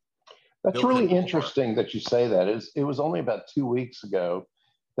 That's really interesting that you say that. It was only about 2 weeks ago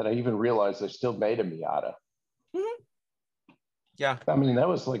that I even realized they still made a Miata. Mm-hmm. Yeah. I mean, that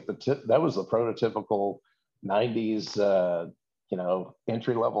was like that was the prototypical 90s,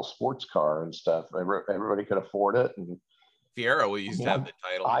 entry level sports car and stuff. Everybody could afford it. And Fiero used to have the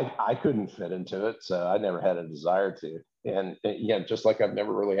title. I couldn't fit into it, so I never had a desire to. And yeah, just like I've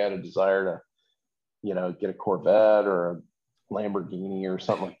never really had a desire to, get a Corvette or a Lamborghini or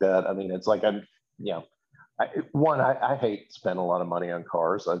something like that. I mean, it's like I hate spending a lot of money on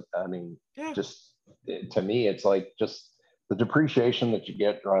cars. I mean, just to me, it's like just the depreciation that you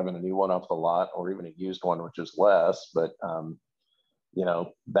get driving a new one off the lot or even a used one, which is less, but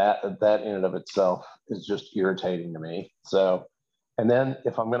that in and of itself is just irritating to me. So, and then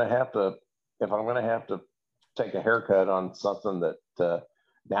if I'm going to have to take a haircut on something that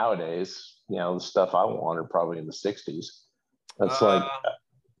nowadays, the stuff I want are probably in the 60s. It's like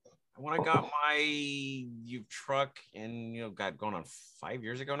when I got my used truck and got going on 5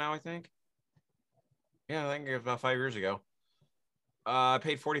 years ago now, I think. Yeah, I think it was about 5 years ago. I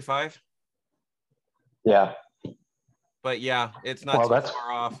paid $45. Yeah. But yeah, it's not too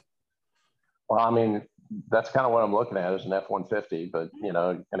far off. Well, I mean, that's kind of what I'm looking at is an F-150, but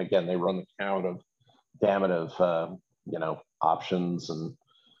and again, they run the gamut of options and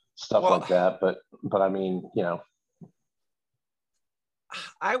stuff like that. But I mean,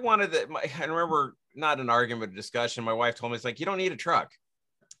 I wanted that. I remember not an argument, but a discussion. My wife told me, it's like, you don't need a truck.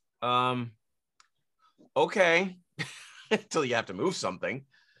 Okay. Until you have to move something.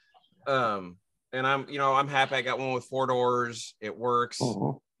 And I'm happy I got one with 4 doors. It works.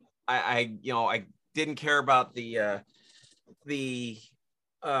 Mm-hmm. I didn't care about the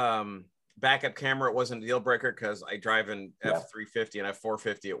backup camera. It wasn't a deal breaker because I drive an F350 and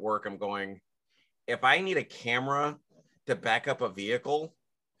F450 at work. I'm going, if I need a camera to back up a vehicle,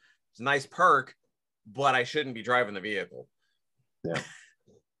 it's a nice perk, but I shouldn't be driving the vehicle. Yeah.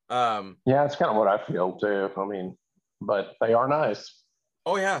 Yeah, it's kind of what I feel too. I mean, but they are nice.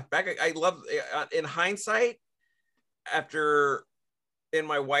 Oh yeah, I love. In hindsight, after in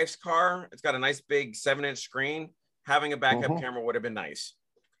my wife's car, it's got a nice big 7-inch screen. Having a backup camera would have been nice,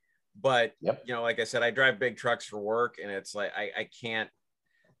 but like I said, I drive big trucks for work, and it's like I can't.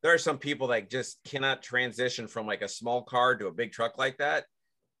 There are some people that just cannot transition from like a small car to a big truck like that.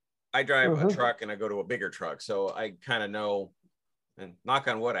 I drive a truck and I go to a bigger truck, so I kind of know. And knock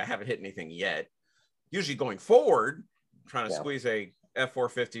on wood, I haven't hit anything yet. Usually going forward, trying to squeeze a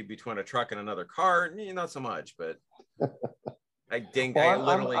F450 between a truck and another car, not so much, but I think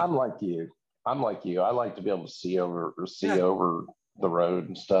I'm like you. I like to be able to see over the road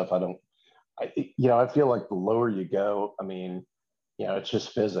and stuff. I feel like the lower you go, I mean, it's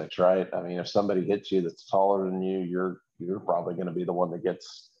just physics, right? I mean, if somebody hits you that's taller than you, you're probably going to be the one that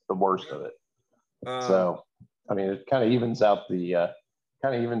gets the worst of it. So, I mean, it kind of evens out the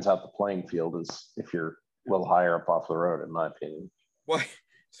playing field as if you're a little higher up off the road, in my opinion. Well,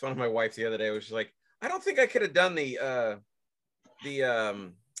 it's one of my wife the other day was like, I don't think I could have done the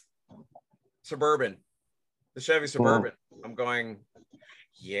Suburban, the Chevy Suburban. I'm going,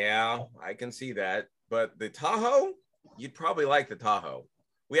 yeah, I can see that, but the Tahoe, you'd probably like the Tahoe.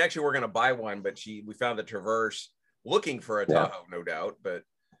 We actually were going to buy one, but we found the Traverse looking for a Tahoe, no doubt. But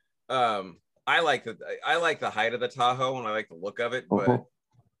I like the height of the Tahoe and I like the look of it, but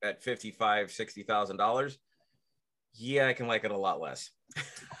at $55,000-$60,000, yeah, I can like it a lot less.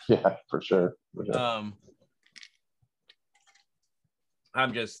 Yeah, for sure.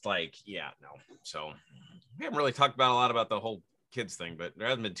 I'm just like, no. So we haven't really talked about a lot about the whole kids thing, but there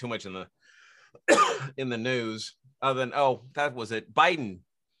hasn't been too much in the news other than, that was it. Biden,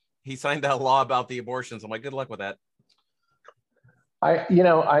 he signed that law about the abortions. I'm like, good luck with that.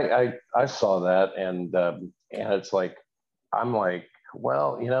 I saw that and it's like, I'm like,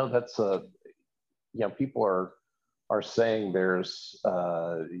 well, that's people are are saying there's,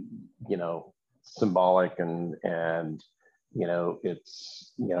 symbolic and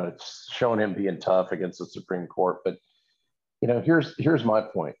it's showing him being tough against the Supreme Court. But here's my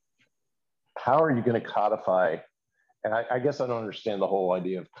point. How are you going to codify? And I guess I don't understand the whole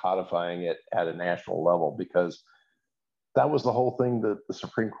idea of codifying it at a national level, because that was the whole thing that the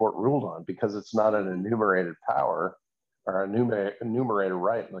Supreme Court ruled on, because it's not an enumerated power or a enumerated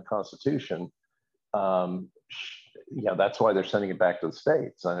right in the Constitution. That's why they're sending it back to the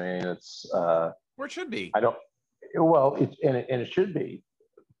states. I mean, it's where it should be. It should be.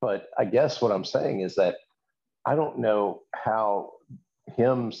 But I guess what I'm saying is that I don't know how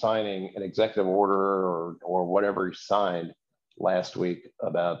him signing an executive order or whatever he signed last week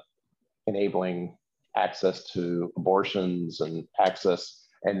about enabling access to abortions and access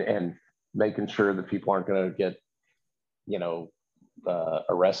and making sure that people aren't going to get,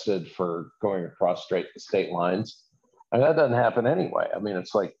 arrested for going across state lines. And that doesn't happen anyway. I mean,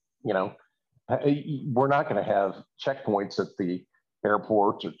 it's like, we're not going to have checkpoints at the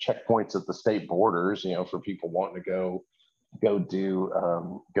airports or checkpoints at the state borders, for people wanting to go do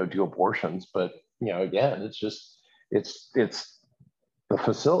abortions. But again, it's the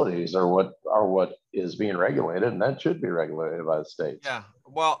facilities are what is being regulated, and that should be regulated by the states. Yeah.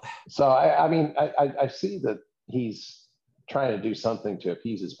 Well, so I see that he's trying to do something to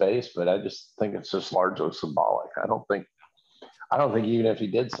appease his base, but I just think it's just largely symbolic. I don't think even if he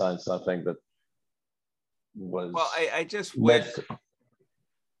did sign something that was, well, I just wish.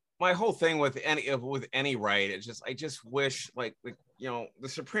 My whole thing with any right, I just wish the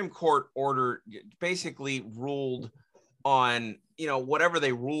Supreme Court order basically ruled on whatever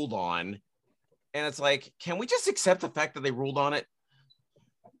they ruled on, and it's like, can we just accept the fact that they ruled on it?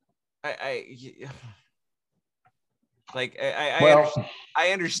 I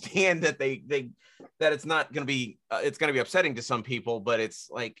understand that that it's not going to be it's going to be upsetting to some people, but it's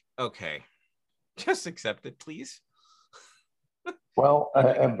like, okay, just accept it, please. Well,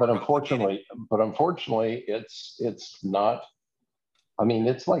 but unfortunately, it's not. I mean,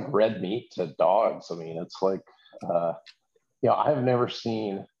 it's like red meat to dogs. I mean, it's like, I've never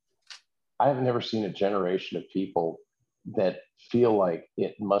seen a generation of people that feel like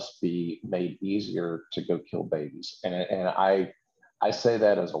it must be made easier to go kill babies. And I say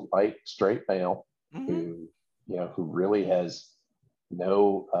that as a white straight male who really has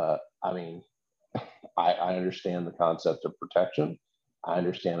no. I understand the concept of protection. I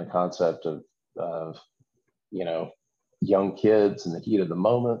understand the concept of young kids in the heat of the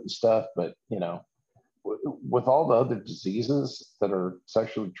moment and stuff. But, with all the other diseases that are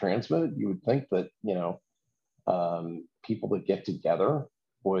sexually transmitted, you would think that, people that get together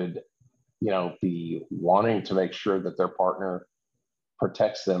would, be wanting to make sure that their partner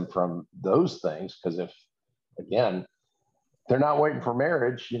protects them from those things. Because if, again, they're not waiting for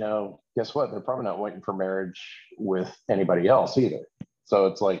marriage, guess what? They're probably not waiting for marriage with anybody else either. So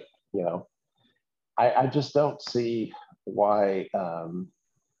it's like, I just don't see why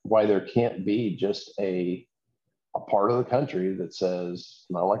there can't be just a part of the country that says,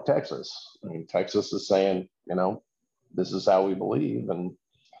 not like Texas. I mean, Texas is saying, this is how we believe, and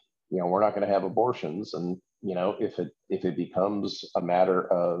we're not going to have abortions. And if it becomes a matter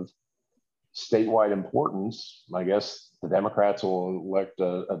of statewide importance, I guess the Democrats will elect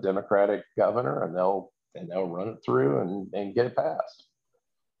a Democratic governor, and they'll run it through and get it passed.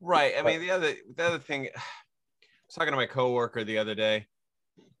 Right. I mean, the other thing, I was talking to my coworker the other day,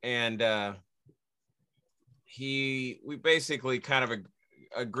 and we basically kind of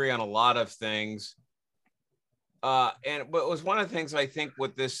agree on a lot of things. But it was one of the things I think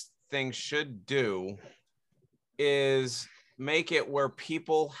what this thing should do is make it where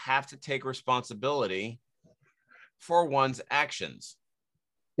people have to take responsibility for one's actions.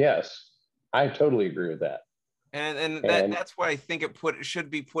 Yes, I totally agree with that. And that's why I think it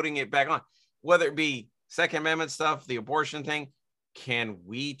should be putting it back on, whether it be Second Amendment stuff, the abortion thing. Can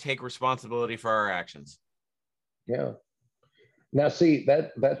we take responsibility for our actions? Yeah. Now, see,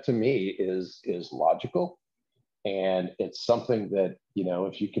 that to me is logical, and it's something that,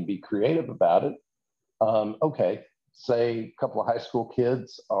 if you can be creative about it. Okay, say a couple of high school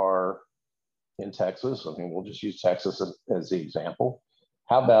kids are in Texas. I mean, we'll just use Texas as the example.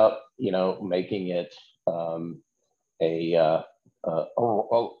 How about, making it a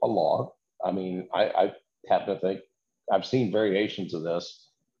law? I mean, I happen to think I've seen variations of this,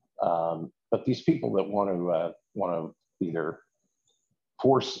 but these people that want to either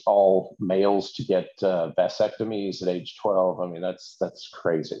force all males to get vasectomies at age 12. I mean, that's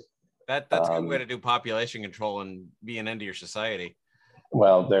crazy. That's a good way to do population control and be an end to your society.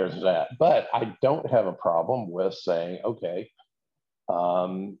 well, there's that. But I don't have a problem with saying, okay,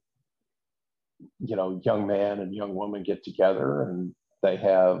 um, young man and young woman get together and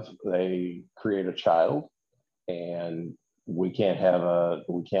they create a child, and we can't have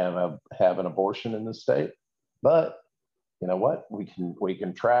an abortion in the state. But you know what? We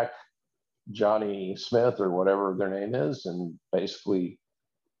can track Johnny Smith or whatever their name is, and basically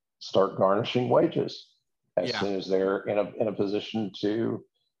start garnishing wages as Yeah, soon as they're in a position to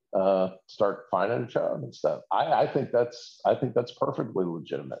start finding a job and stuff. I think that's perfectly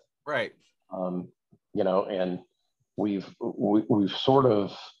legitimate. right. Um, and we've sort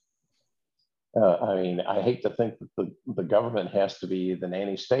of. I mean, I hate to think that the government has to be the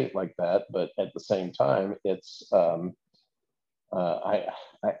nanny state like that, but at the same time, it's I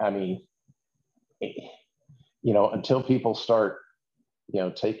mean, until people start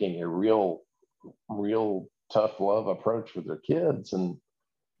taking a real tough love approach with their kids, and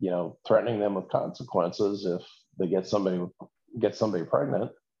threatening them with consequences if they get somebody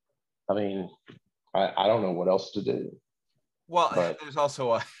pregnant. I mean, I don't know what else to do. Well, But there's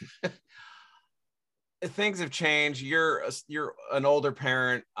also a things have changed. You're an older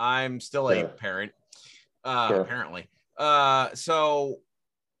parent. I'm still a sure, parent, sure, apparently. So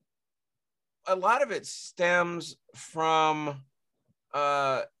a lot of it stems from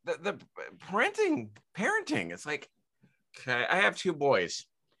the parenting. It's like, okay, I have two boys.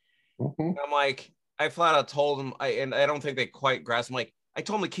 hmm, I'm like, I flat out told them, and I don't think they quite grasp. I'm like, I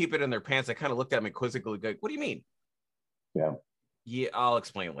told them to keep it in their pants. I kind of looked at me quizzically, like, what do you mean? yeah, Yeah, I'll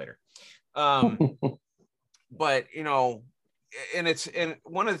explain later. Um, but and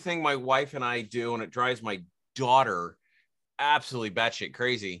one of the things my wife and I do, and it drives my daughter absolutely batshit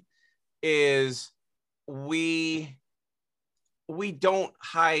crazy, is we we don't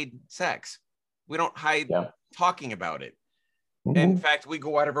hide sex. We don't hide yeah, talking about it. In hmm, fact, we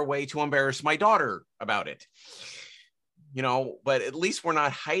go out of our way to embarrass my daughter about it. But at least we're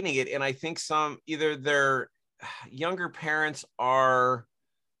not hiding it. And I think some either their younger parents are,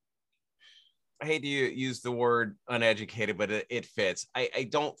 I hate to use the word uneducated, but it fits. I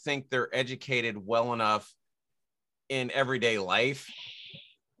don't think they're educated well enough in everyday life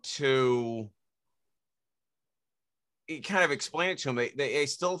to kind of explain it to them. They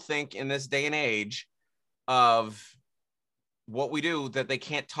still think in this day and age of what we do that they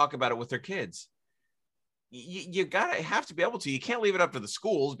can't talk about it with their kids. You gotta have to be able to. You can't leave it up to the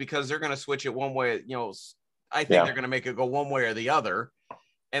schools because they're going to switch it one way. I think they're yeah, going to make it go one way or the other.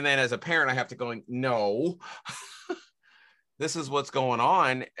 And then as a parent, I have to go, no, this is what's going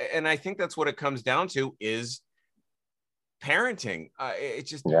on. And I think that's what it comes down to is parenting. It's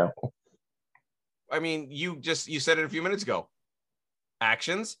just, yeah, I mean, you said it a few minutes ago.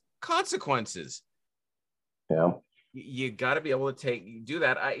 Actions, consequences. yeah. You got to be able to do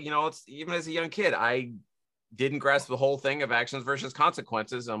that. It's even as a young kid, I didn't grasp the whole thing of actions versus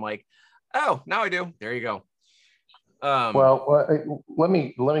consequences. I'm like, oh, now I do. There you go. Um, Let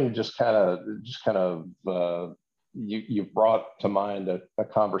me just kind of you brought to mind a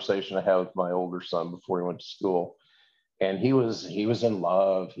conversation I had with my older son before he went to school, and he was in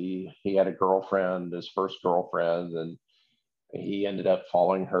love. He had a girlfriend, his first girlfriend, and he ended up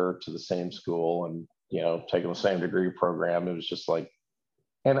following her to the same school and taking the same degree program. It was just like,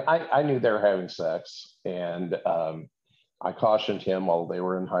 and I knew they were having sex, and I cautioned him while they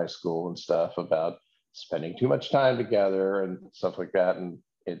were in high school and stuff about spending too much time together and stuff like that. And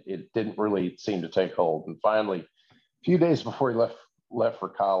it didn't really seem to take hold. And finally, a few days before he left for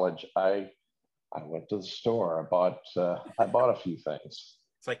college, I went to the store. I bought a few things,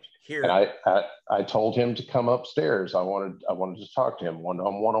 it's like and here. I told him to come upstairs. I wanted to talk to him one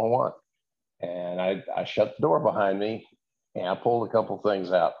on one, and I shut the door behind me, and I pulled a couple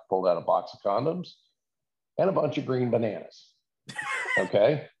things out. Pulled out a box of condoms and a bunch of green bananas.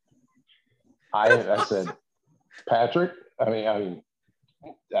 Okay, I said, Patrick. I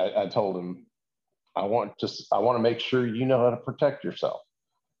told him I want to make sure you know how to protect yourself.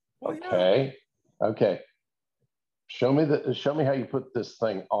 Well, yeah. Okay, okay. Show me how you put this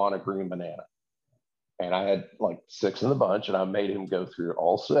thing on a green banana. And I had like six in the bunch, and I made him go through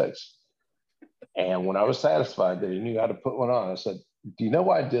all six. And when I was satisfied that he knew how to put one on, I said, "Do you know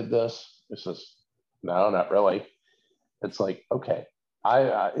why I did this?" He says, "No, not really." It's like, okay,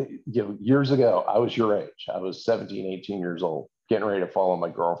 years ago, I was your age. I was 17, 18 years old, getting ready to follow my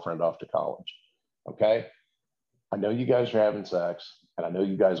girlfriend off to college. Okay. I know you guys are having sex, and I know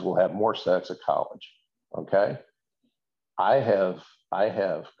you guys will have more sex at college. Okay. I have I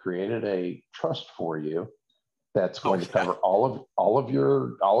have created a trust for you that's Oh going to yeah. cover all of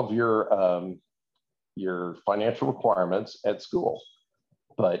your financial requirements at school.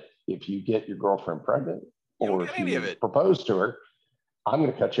 But if you get your girlfriend pregnant, or if you propose to her, I'm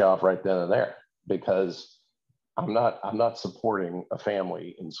going to cut you off right then and there, because I'm not supporting a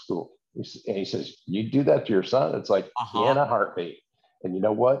family in school. And he says, you do that to your son, it's like in a heartbeat. And you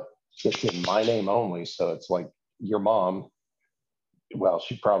know what? It's in my name only. So it's like your mom, well,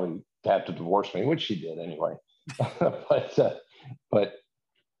 she'd probably have to divorce me, which she did anyway. but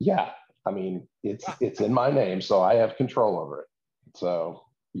yeah, I mean, it's in my name, so I have control over it. So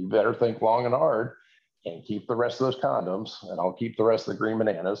you better think long and hard and keep the rest of those condoms, and I'll keep the rest of the green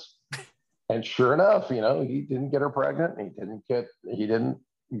bananas. And sure enough, he didn't get her pregnant. He didn't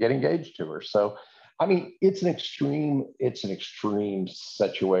get engaged to her. So, I mean, it's an extreme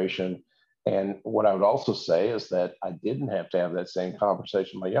situation. And what I would also say is that I didn't have to have that same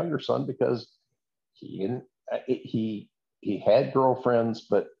conversation with my younger son, because he had girlfriends,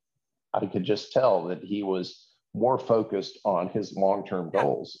 but I could just tell that he was more focused on his long-term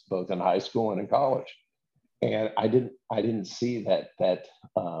goals, both in high school and in college. And I didn't see that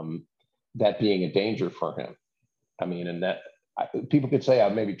being a danger for him. I mean, and that people could say I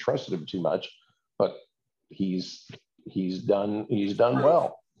maybe trusted him too much, but he's done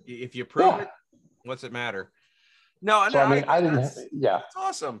well. If you prove it, what's it matter? No, so, I mean, I didn't. That's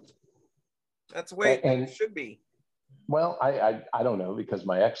awesome. That's the way it should be. Well, I don't know, because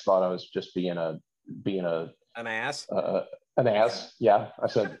my ex thought I was just being an ass. An ass. Yeah. I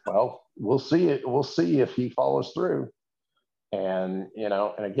said, well, we'll see it. We'll see if he follows through. And,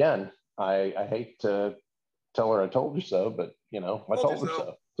 and again, I hate to tell her I told you so, but I told her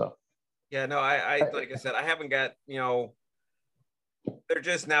so. So yeah, no, I like I said, I haven't got, they're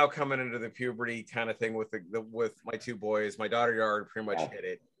just now coming into the puberty kind of thing with with my two boys. My daughter already pretty much hit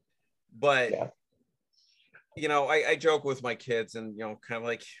it, but I joke with my kids, and kind of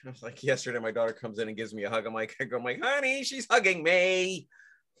like yesterday, my daughter comes in and gives me a hug. I'm like, honey, she's hugging me.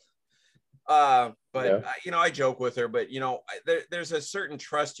 I joke with her, but there's a certain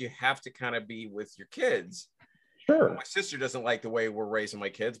trust you have to kind of be with your kids. Sure. My sister doesn't like the way we're raising my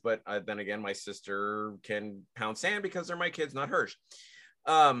kids, but then again, my sister can pound sand because they're my kids, not hers.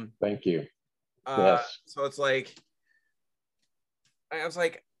 Thank you. Yes. So it's like, I was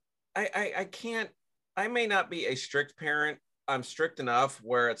like, I can't. I may not be a strict parent. I'm strict enough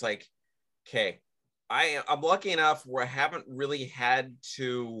where it's like, okay, I'm lucky enough where I haven't really had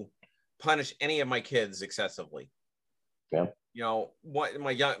to punish any of my kids excessively. Yeah.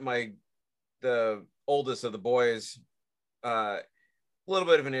 The oldest of the boys, a little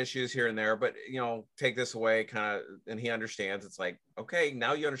bit of an issues here and there, but take this away kind of, and he understands. It's like, okay,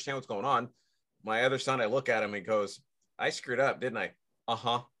 now you understand what's going on. My other son, I look at him and goes, I screwed up, didn't I?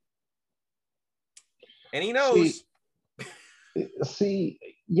 And he knows. See,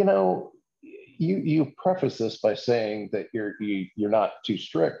 you preface this by saying that you're not too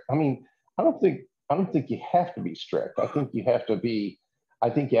strict. I mean, I don't think you have to be strict. I think you have to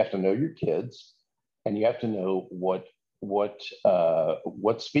know your kids, and you have to know what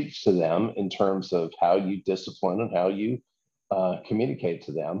speaks to them in terms of how you discipline and how you communicate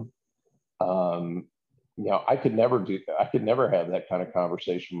to them. I could never have that kind of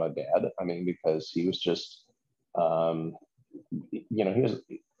conversation with my dad. I mean, because he was just, I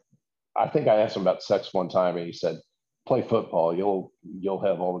think I asked him about sex one time, and he said, play football. You'll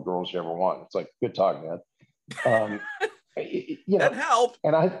have all the girls you ever want. It's like, good talk, man. That helped.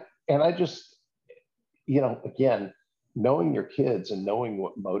 And I just, again, knowing your kids and knowing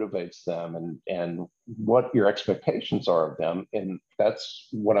what motivates them and what your expectations are of them. And that's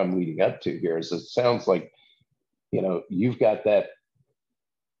what I'm leading up to here. Is it sounds like, you've got that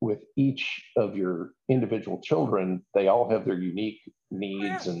with each of your individual children. They all have their unique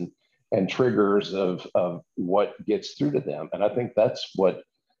needs and triggers of what gets through to them. And I think that's what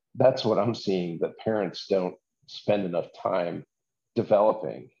I'm seeing, that parents don't spend enough time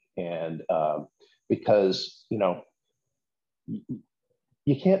developing. And because,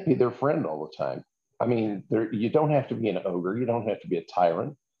 you can't be their friend all the time. I mean, you don't have to be an ogre. You don't have to be a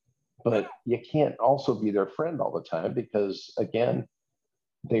tyrant, but you can't also be their friend all the time, because again,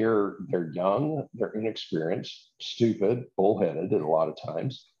 they're young, they're inexperienced, stupid, bullheaded a lot of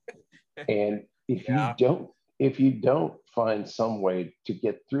times. And if you don't find some way to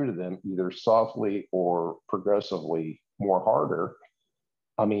get through to them, either softly or progressively more harder,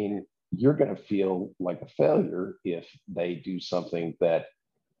 I mean, you're going to feel like a failure if they do something that,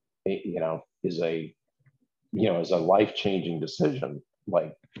 is a life-changing decision,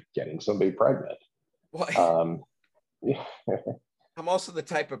 like getting somebody pregnant. Well, I'm also the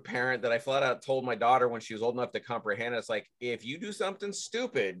type of parent that I flat out told my daughter when she was old enough to comprehend. It's like, if you do something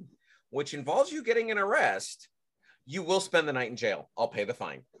stupid, which involves you getting an arrest, You will spend the night in jail. I'll pay the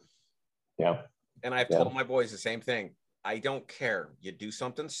fine. Yeah. And I've told my boys the same thing. I don't care. You do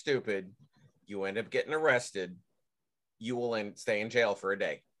something stupid, you end up getting arrested, you will stay in jail for a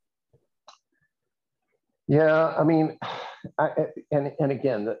day. Yeah, I mean, and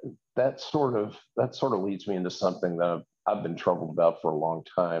again, that sort of leads me into something that I've been troubled about for a long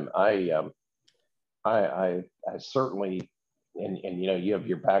time. I certainly, and you know, you have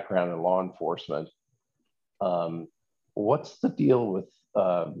your background in law enforcement. What's the deal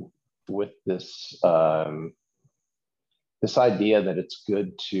with this idea that it's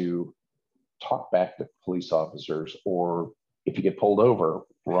good to talk back to police officers, or if you get pulled over,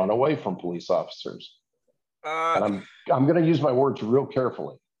 run away from police officers? And I'm going to use my words real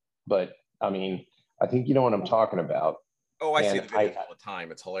carefully, but I mean, I think you know what I'm talking about. Oh, I see the videos all the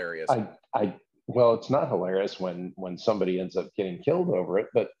time. It's hilarious. Well, it's not hilarious when somebody ends up getting killed over it,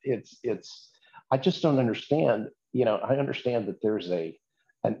 but I just don't understand. You know, I understand that there's an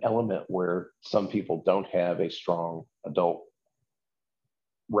element where some people don't have a strong adult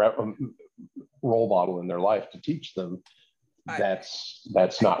role model in their life to teach them that's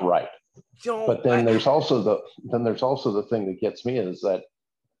not right. But then there's also the thing that gets me is that,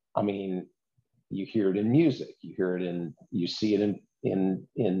 I mean, you hear it in music, you see it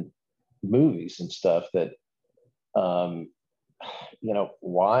in movies and stuff that, you know,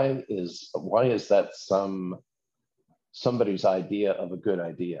 why is that somebody's idea of a good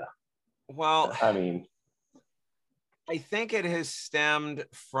idea? Well, I mean, I think it has stemmed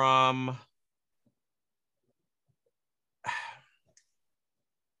from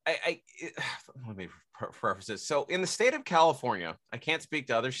let me preface this. So in the state of California, I can't speak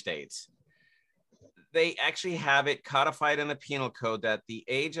to other states, they actually have it codified in the penal code that the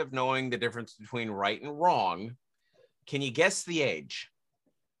age of knowing the difference between right and wrong. Can you guess the age?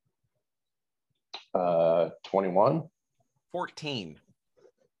 21? 14.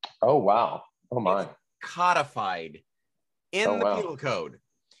 Oh, wow. Oh, my. It's codified in the penal code.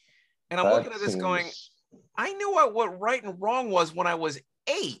 And I'm looking at this going, I knew what right and wrong was when I was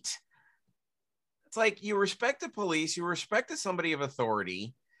 8. It's like, you respect the police, you respect somebody of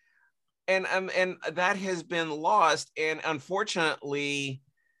authority, and that has been lost. And unfortunately,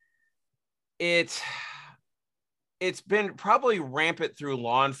 it's been probably rampant through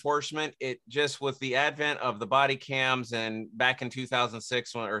law enforcement. It just, with the advent of the body cams and back in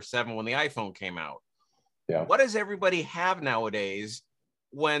 2006 or 7 when the iPhone came out. Yeah. What does everybody have nowadays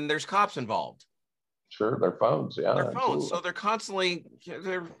when there's cops involved? Sure, their phones. Yeah, their phones. Absolutely. So they're constantly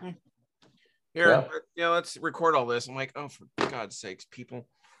here. Yeah. You know, let's record all this. I'm like, oh, for God's sakes, people.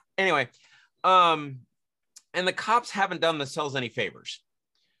 Anyway, and the cops haven't done themselves any favors.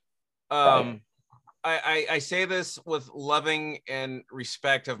 Right. I say this with loving and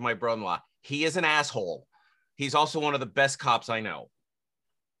respect of my brother-in-law. He is an asshole. He's also one of the best cops I know.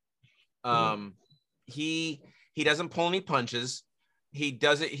 He doesn't pull any punches. He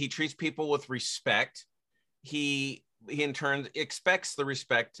treats people with respect. He in turn expects the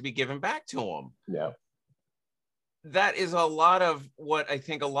respect to be given back to him. Yeah. That is a lot of what I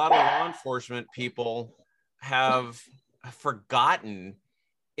think a lot of law enforcement people have forgotten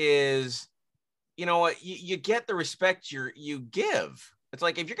is, you know what, you get the respect you give. It's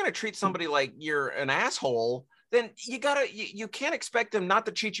like, if you're going to treat somebody like you're an asshole, then you can't expect them not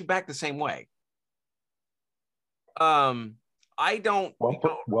to treat you back the same way. I don't.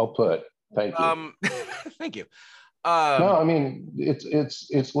 Well put. Thank you. Thank you. No, I mean,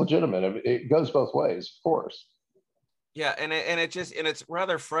 it's legitimate. It goes both ways, of course. Yeah, and it's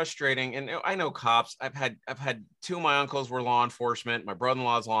rather frustrating. And I know cops. I've had 2 of my uncles were law enforcement. My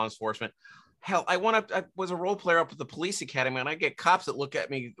brother-in-law's law enforcement. Hell, I was a role player up at the police academy, and I get cops that look at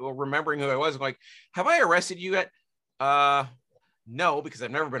me, remembering who I was, like, "Have I arrested you yet?" No, because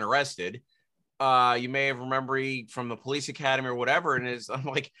I've never been arrested. You may have remembered me from the police academy or whatever. And I'm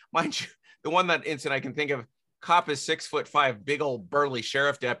like, mind you, the one that instant I can think of, cop is 6'5", big old burly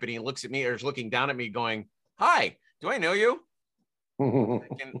sheriff deputy, and looks at me, or is looking down at me going, "Hi, do I know you?"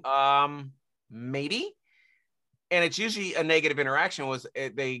 Thinking, maybe. And it's usually a negative interaction was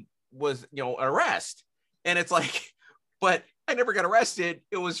arrest. And it's like, but I never got arrested.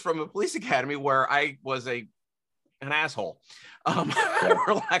 It was from a police academy where I was an asshole,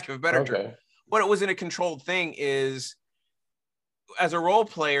 for lack of a better term. But it was in a controlled thing. Is, as a role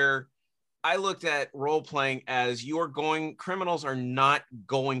player, I looked at role playing as criminals are not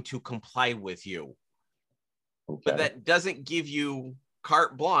going to comply with you. Okay. But that doesn't give you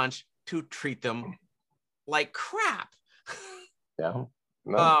carte blanche to treat them like crap. Yeah.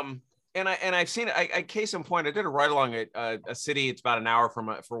 No. And I've seen it. I case in point, I did a ride along a city. It's about an hour from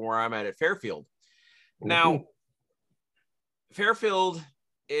where I'm at Fairfield. Now, Fairfield,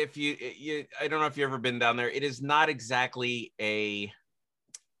 if you, I don't know if you've ever been down there. It is not exactly a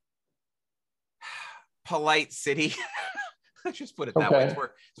polite city. Let's just put it that way. It's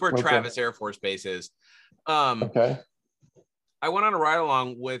where Travis Air Force Base is. Okay. I went on a ride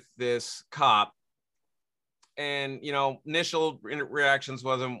along with this cop, and initial reactions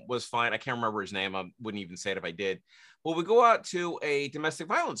was fine. I can't remember his name. I wouldn't even say it if I did. Well, we go out to a domestic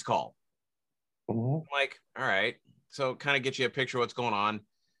violence call. Mm-hmm. I'm like, all right. So kind of get you a picture of what's going on.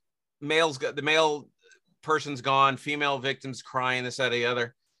 The male person's gone, female victims crying, this, that, the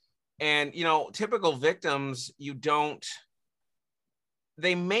other. And, typical victims,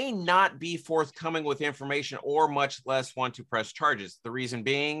 they may not be forthcoming with information or much less want to press charges. The reason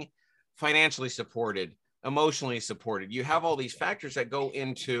being financially supported, emotionally supported. You have all these factors that go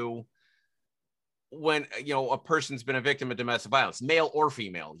into when, a person's been a victim of domestic violence, male or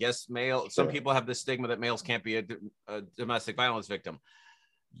female. Yes, male. Some people have the stigma that males can't be a domestic violence victim.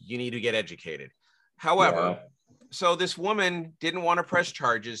 You need to get educated. However, so this woman didn't want to press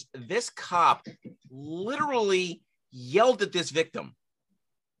charges. This cop literally yelled at this victim.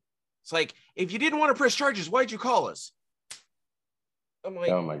 It's like, if you didn't want to press charges, why'd you call us? I'm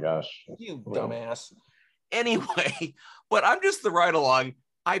like, oh my gosh, you dumbass. Anyway, but I'm just the ride along.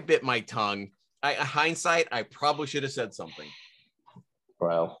 I bit my tongue. Hindsight, I probably should have said something.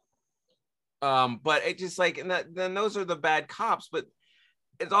 Well, but it just like, and then those are the bad cops. But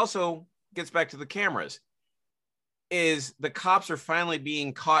it also gets back to the cameras. Is the cops are finally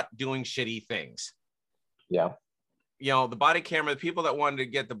being caught doing shitty things. Yeah. The body camera, the people that wanted to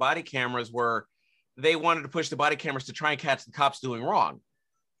get the body cameras they wanted to push the body cameras to try and catch the cops doing wrong.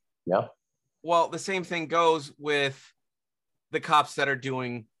 Yeah. Well, the same thing goes with the cops that are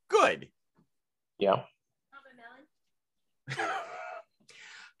doing good. Yeah.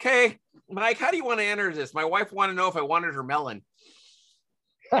 Okay, Mike, how do you want to enter this? My wife wanted to know if I wanted her melon.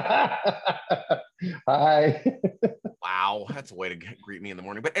 Hi. Wow, that's a way to greet me in the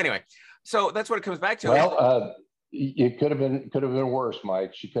morning. But anyway, so that's what it comes back to. Well, it could have been worse,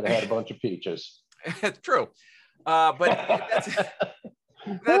 Mike. She could have had a bunch of peaches. It's true. But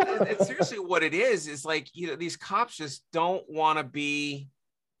it's seriously what it is like, these cops just don't want to be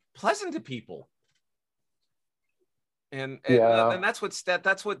pleasant to people. And that's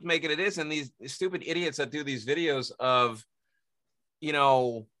what making it is. And these stupid idiots that do these videos of,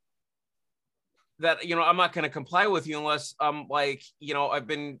 that, I'm not going to comply with you unless I'm like, I've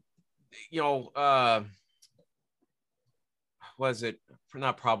been, was it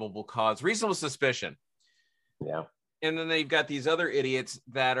not probable cause, reasonable suspicion. Yeah. And then they've got these other idiots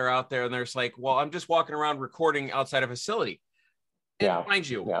that are out there and they're just like, well, I'm just walking around recording outside a facility. And mind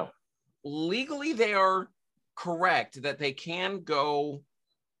you, legally they are correct that they can go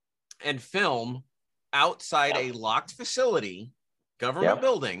and film outside a locked facility, government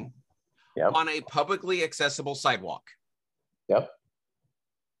building, on a publicly accessible sidewalk. Yep.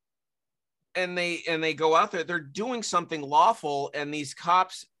 And they go out there, they're doing something lawful, and these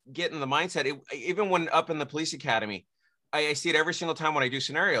cops get in the mindset, even when up in the police academy, I see it every single time when I do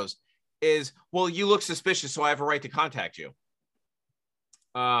scenarios, is, well, you look suspicious, so I have a right to contact you.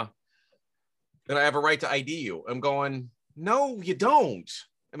 And I have a right to ID you. I'm going, no, you don't.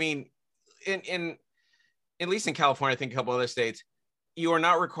 I mean, in at least in California, I think a couple other states, you are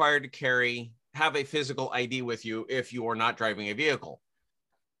not required to have a physical ID with you if you are not driving a vehicle.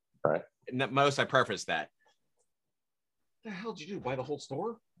 Right. And at most, I preface that. What the hell did you do? Buy the whole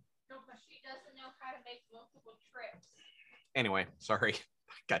store? No, but she doesn't know how to make multiple trips. Anyway, sorry.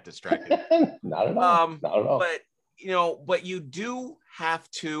 I got distracted. Not at all. Not at all. But you do have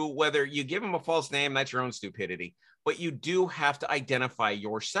to, whether you give them a false name, that's your own stupidity, but you do have to identify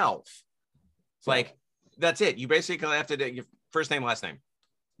yourself. It's like, that's it. You basically have to do your first name, last name.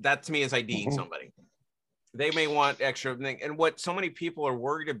 That to me is IDing somebody. They may want extra. And what so many people are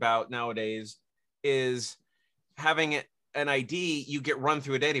worried about nowadays is having an ID, you get run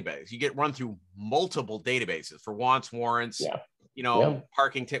through a database. You get run through multiple databases for wants, warrants,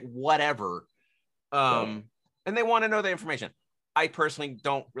 parking ticket, whatever. And they want to know the information. I personally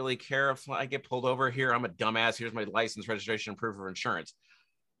don't really care if I get pulled over. Here, I'm a dumbass. Here's my license, registration, and proof of insurance.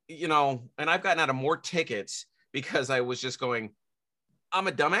 And I've gotten out of more tickets because I was just going, I'm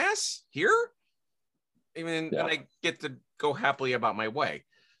a dumbass here. And I get to go happily about my way.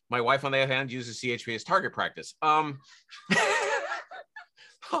 My wife, on the other hand, uses CHP as target practice. I'll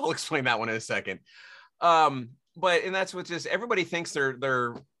explain that one in a second. And that's what just everybody thinks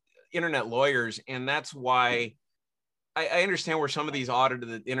they're internet lawyers, and that's why I understand where some of these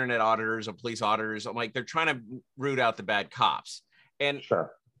the internet auditors or police auditors, I'm like, they're trying to root out the bad cops, and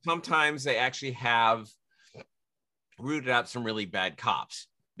sometimes they actually have rooted out some really bad cops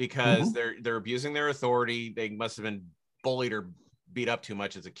because they're abusing their authority. They must have been bullied or beat up too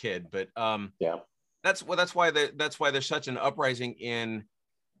much as a kid. But that's why there's such an uprising in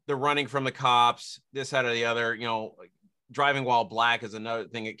the running from the cops, this, that, or the other. You know, driving while black is another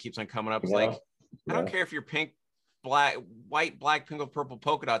thing that keeps on coming up. It's like, I don't care if you're pink, black, white, black, pink, with purple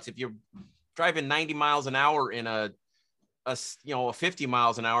polka dots. If you're driving 90 miles an hour in a 50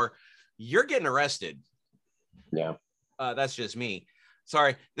 miles an hour, you're getting arrested. Yeah. That's just me.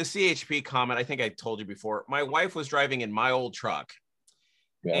 Sorry. The CHP comment, I think I told you before. My wife was driving in my old truck,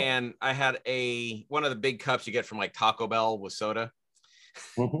 and I had one of the big cups you get from like Taco Bell with soda.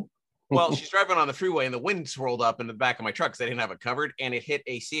 Well, she's driving on the freeway, and the wind swirled up in the back of my truck because I didn't have it covered, and it hit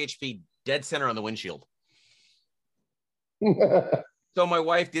a CHP dead center on the windshield. So my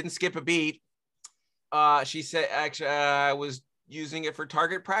wife didn't skip a beat. She said, actually, I was using it for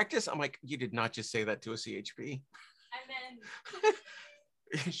target practice. I'm like, you did not just say that to a CHP. And then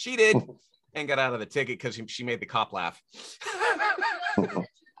She did, and got out of the ticket because she made the cop laugh.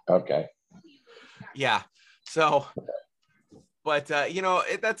 Okay. Yeah. So, but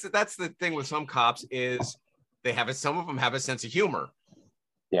that's the thing with some cops is some of them have a sense of humor.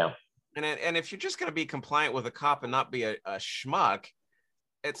 Yeah. And if you're just going to be compliant with a cop and not be a schmuck,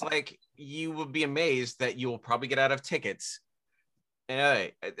 it's like you will be amazed that you will probably get out of tickets.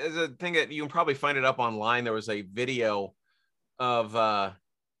 And there's a thing that you can probably find it up online. There was a video of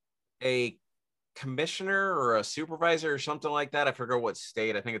a commissioner or a supervisor or something like that. I forget what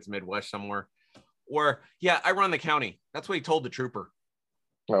state. I think it's Midwest somewhere. Where, I run the county. That's what he told the trooper.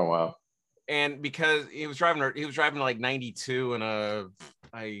 Oh, wow. And because he was driving like 92 and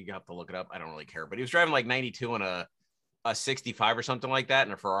I have to look it up. I don't really care, but he was driving like 92 and a 65 or something like that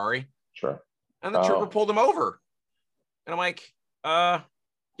in a Ferrari. Sure. And the trooper pulled him over. And I'm like,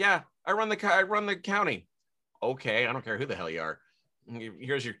 yeah, I run the county. Okay, I don't care who the hell you are.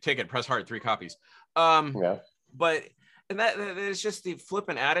 Here's your ticket. Press hard. 3 copies. But and that is just the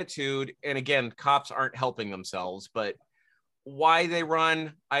flippant attitude. And again, cops aren't helping themselves. But why they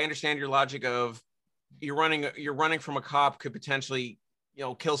run? I understand your logic of you're running from a cop could potentially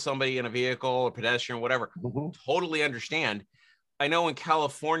kill somebody in a vehicle or pedestrian, whatever. Totally understand. I know in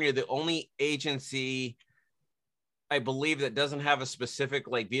California, the only agency I believe that doesn't have a specific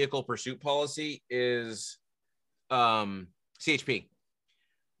like vehicle pursuit policy is CHP.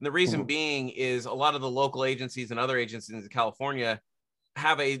 And the reason being is a lot of the local agencies and other agencies in California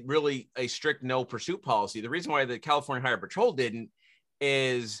have a strict no pursuit policy. The reason why the California Highway Patrol didn't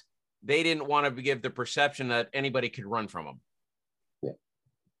is they didn't want to give the perception that anybody could run from them. Yeah.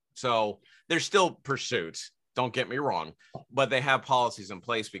 So there's still pursuits, don't get me wrong, but they have policies in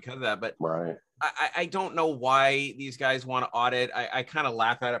place because of that. But right. I don't know why these guys want to audit. I kind of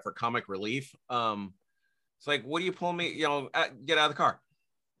laugh at it for comic relief. It's like, what do you pull me, get out of the car?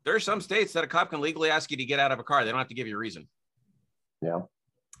 There are some states that a cop can legally ask you to get out of a car. They don't have to give you a reason. Yeah.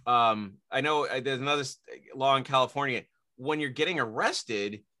 I know there's another law in California. When you're getting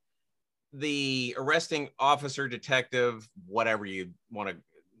arrested, the arresting officer, detective, whatever you want to,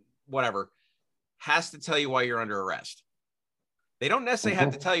 whatever, has to tell you why you're under arrest. They don't necessarily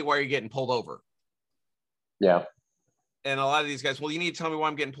have to tell you why you're getting pulled over. Yeah. And a lot of these guys, well, you need to tell me why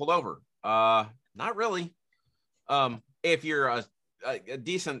I'm getting pulled over. Not really. If you're a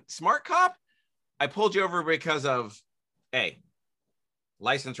decent, smart cop, I pulled you over because of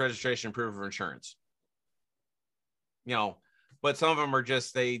license, registration, proof of insurance. But some of them are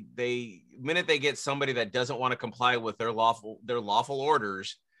just minute they get somebody that doesn't want to comply with their lawful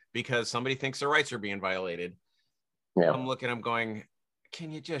orders because somebody thinks their rights are being violated. Yeah. I'm looking, I'm going,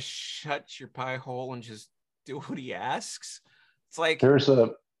 can you just shut your pie hole and just do what he asks? It's like there's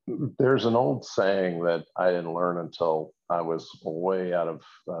an old saying that I didn't learn until I was way out of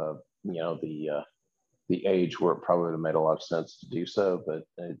the age where it probably would have made a lot of sense to do so, but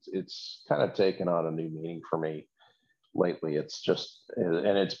it's kind of taken on a new meaning for me lately. It's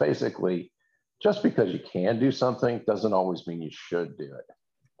basically just because you can do something doesn't always mean you should do it.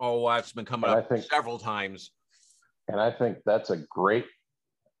 Oh, that's been coming up several times. And I think that's a great,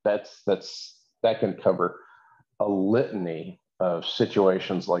 that can cover a litany of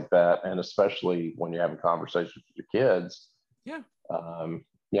situations like that. And especially when you're having conversations with your kids. Yeah.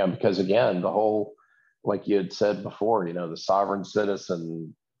 Because again, the whole, like you had said before, the sovereign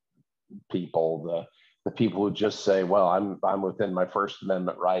citizen people, the people who just say, well, I'm within my First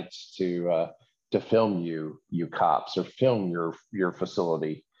Amendment rights to film you cops or film your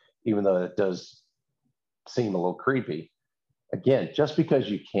facility, even though it does seem a little creepy. Again, just because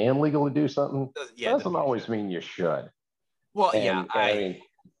you can legally do something doesn't always mean you should. Well, I mean,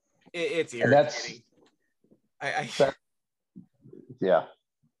 it's irritating. Yeah.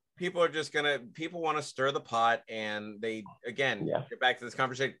 People want to stir the pot, and they, again, get back to this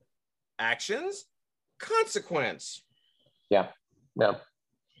conversation. Actions, consequence. Yeah.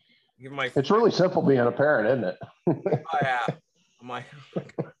 It's really simple being a parent, isn't it? Oh, yeah. I'm like, oh my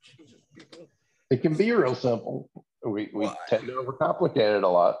God, Jesus, people. It can be real simple. We tend to overcomplicate it a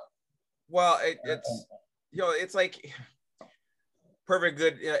lot. Well, it's it's like perfect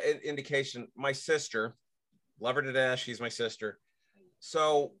good indication. My sister, love her to death. She's my sister.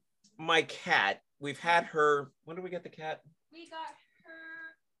 So my cat, we've had her. When did we get the cat? We got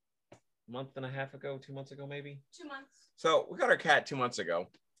her a month and a half ago, 2 months ago, maybe. 2 months. So we got our cat 2 months ago.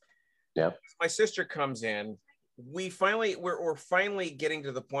 Yeah. My sister comes in. We're finally getting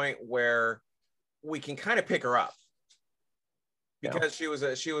to the point where we can kind of pick her up, because she was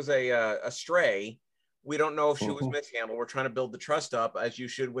a stray. We don't know if she was mishandled. We're trying to build the trust up, as you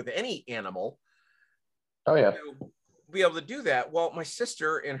should with any animal. Oh yeah. To be able to do that. Well, my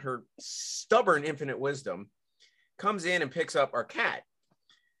sister, in her stubborn infinite wisdom, comes in and picks up our cat.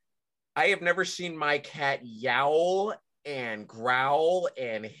 I have never seen my cat yowl and growl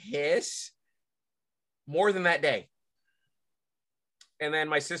and hiss more than that day. And then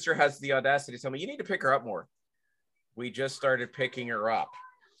my sister has the audacity to tell me, you need to pick her up more. We just started picking her up.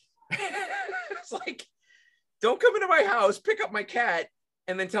 It's like, don't come into my house, pick up my cat,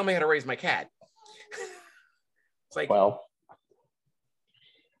 and then tell me how to raise my cat. It's like, well,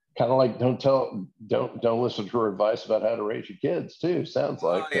 kind of like don't listen to her advice about how to raise your kids too. Sounds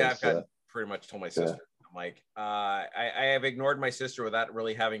like. Yeah, I've pretty much told my sister. Yeah. I'm like, I have ignored my sister without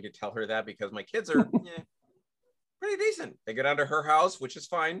really having to tell her that, because my kids are pretty decent. They get onto her house, which is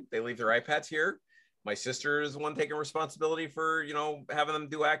fine. They leave their iPads here. My sister is the one taking responsibility for, having them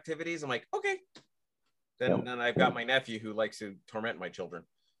do activities. I'm like, okay. Then I've got my nephew who likes to torment my children.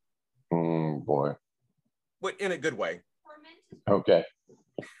 Boy. But in a good way. Okay.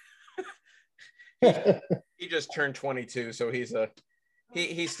 He just turned 22, so he's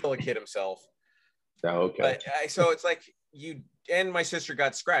still a kid himself. Okay. But so it's like, you and my sister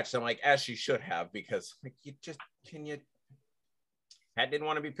got scratched. I'm like, as she should have, because like, cat didn't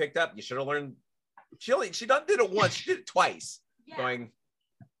want to be picked up. You should have learned. She did it once. She did it twice. Yeah. Going,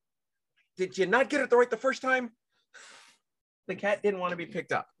 did you not get it right the first time? The cat didn't want to be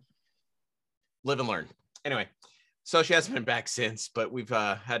picked up. Live and learn. Anyway, so she hasn't been back since, but we've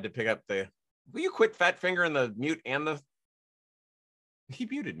had to pick up the. Will you quit fat finger in the mute and the? He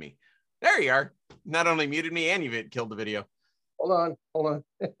muted me. There you are. Not only muted me, and you've killed the video. Hold on.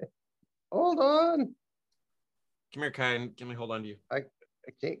 Hold on. Come here, Kai. Let me hold on to you. I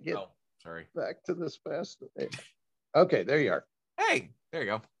can't get sorry. Back to this fast. Okay, there you are. Hey, there you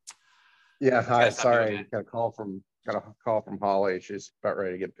go. Yeah, hi. Sorry. Got a call from Holly. She's about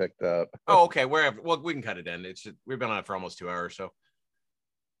ready to get picked up. Oh, okay. Wherever. Well, we can cut it in. We've been on it for almost 2 hours, so.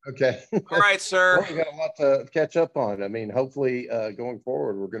 Okay. All right, sir. Well, we got a lot to catch up on. I mean, hopefully, going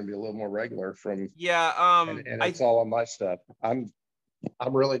forward, we're going to be a little more regular from. Yeah. And it's all on my stuff. I'm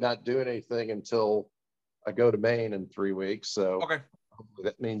really not doing anything until I go to Maine in 3 weeks. So okay. Hopefully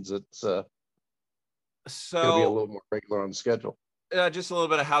that means it's going to be a little more regular on the schedule. Just a little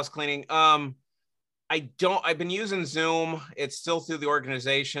bit of house cleaning. I've been using Zoom. It's still through the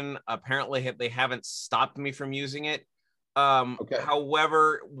organization. Apparently they haven't stopped me from using it. Okay.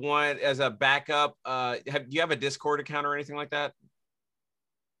 However, as a backup, do you have a Discord account or anything like that?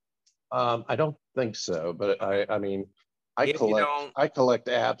 I don't think so, but I mean, I collect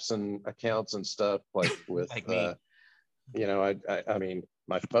apps and accounts and stuff like with, like me. I mean,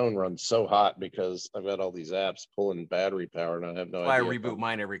 my phone runs so hot because I've got all these apps pulling battery power, and I have no idea. I reboot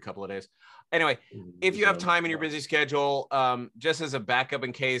mine every couple of days. Anyway, if you have time in your busy schedule, just as a backup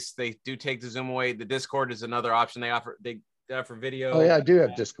in case they do take the Zoom away, the Discord is another option they offer. They offer video. Oh yeah, I do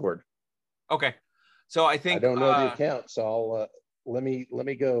have Discord. Okay, so I think I don't know the account, so I'll let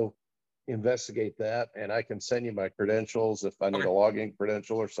me go investigate that, and I can send you my credentials if I need a login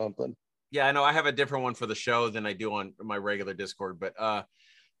credential or something. Yeah, I know I have a different one for the show than I do on my regular Discord, but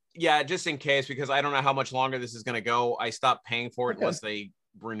yeah, just in case, because I don't know how much longer this is going to go. I stopped paying for it unless they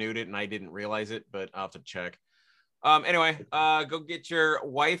renewed it, and I didn't realize it, but I'll have to check. Anyway, go get your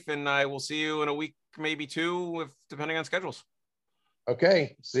wife, and I will see you in a week, maybe 2, depending on schedules.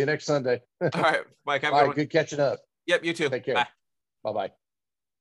 Okay, see you next Sunday. All right, Mike. All right, good catching up. Yep, you too. Take care. Bye. Bye-bye.